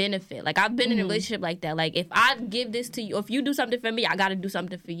your benefit. Like I've been in a relationship like that. Like if I give this to you, if you do something for me, I gotta do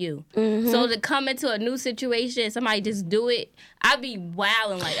something for you. So to come into a new situation, somebody just do it, I'd be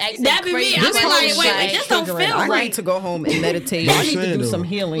wilding like acting That be crazy. me. I be like, wait, this don't feel I right. need to go home and meditate. I need to do some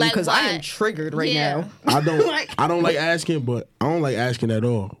healing Like because I am what? triggered right Yeah. now. I don't like asking, but I don't like asking at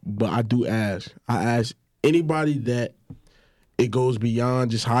all. But I do ask. I ask anybody that it goes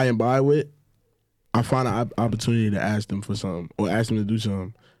beyond just high and by with. I find an opportunity to ask them for something or ask them to do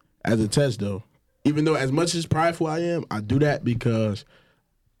something as a test, though. Even though as much as prideful I am, I do that because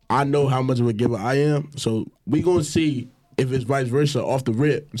I know how much of a giver I am. So we gonna see if it's vice versa off the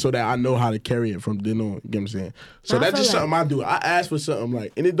rip, so that I know how to carry it from then on. You get what I'm saying? So that's just something I do. I ask for something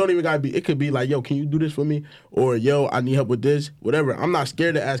like, and it don't even gotta be. It could be like, yo, can you do this for me? Or yo, I need help with this. Whatever. I'm not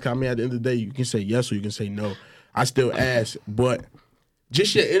scared to ask. I mean, at the end of the day, you can say yes or you can say no. I still ask, but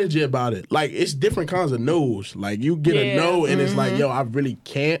just your energy about it. Like, it's different kinds of no's. Like, you get a no, and it's like, yo, I really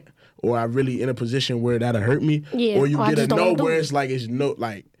can't, or I really in a position where that'll hurt me. Yeah, or you or I get a just don't no wanna do where it. it's like, it's no,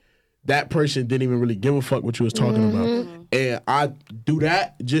 like, that person didn't even really give a fuck what you was talking about. And I do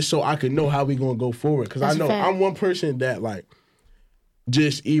that just so I can know how we gonna go forward. Because I know I'm one person that, like,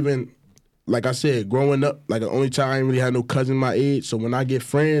 just even, like I said, growing up, like the only time I ain't really had no cousin my age. So when I get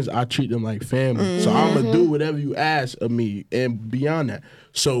friends, I treat them like family. So I'm gonna do whatever you ask of me and beyond that.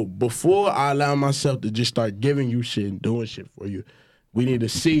 So before I allow myself to just start giving you shit and doing shit for you, we need to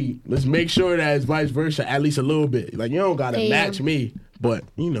see. Let's make sure that it's vice versa at least a little bit. Like, you don't gotta match me, but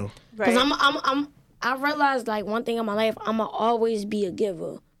you know. Because I realized like one thing in my life, I'ma always be a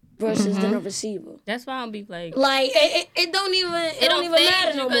giver versus than a receiver. That's why I don't be like it don't even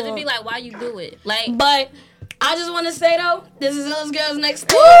matter no because more. it be like, why you do it? Like, But I just want to say though, this is Those Girls Next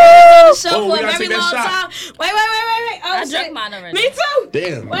Door. On the show we for a gotta very take long that time. shot. Wait. Oh, I shit. drank mine already. Me too.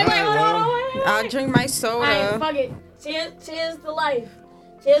 Damn. Wait, hold on. I'll drink my soda. All right, fuck it. Cheers to life.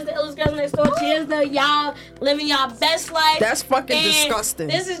 Cheers to Illest Girls Next Door. Cheers to y'all living y'all best life. That's fucking And disgusting.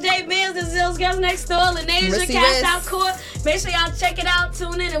 This is Jay Beans. This is Illest Girls Next Door. Lanasia, Missy Cash Riz. Out Court. Make sure y'all check it out.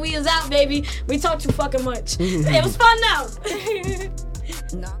 Tune in, and we is out, baby. We talked too fucking much. It was fun though.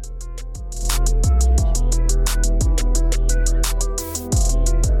 No.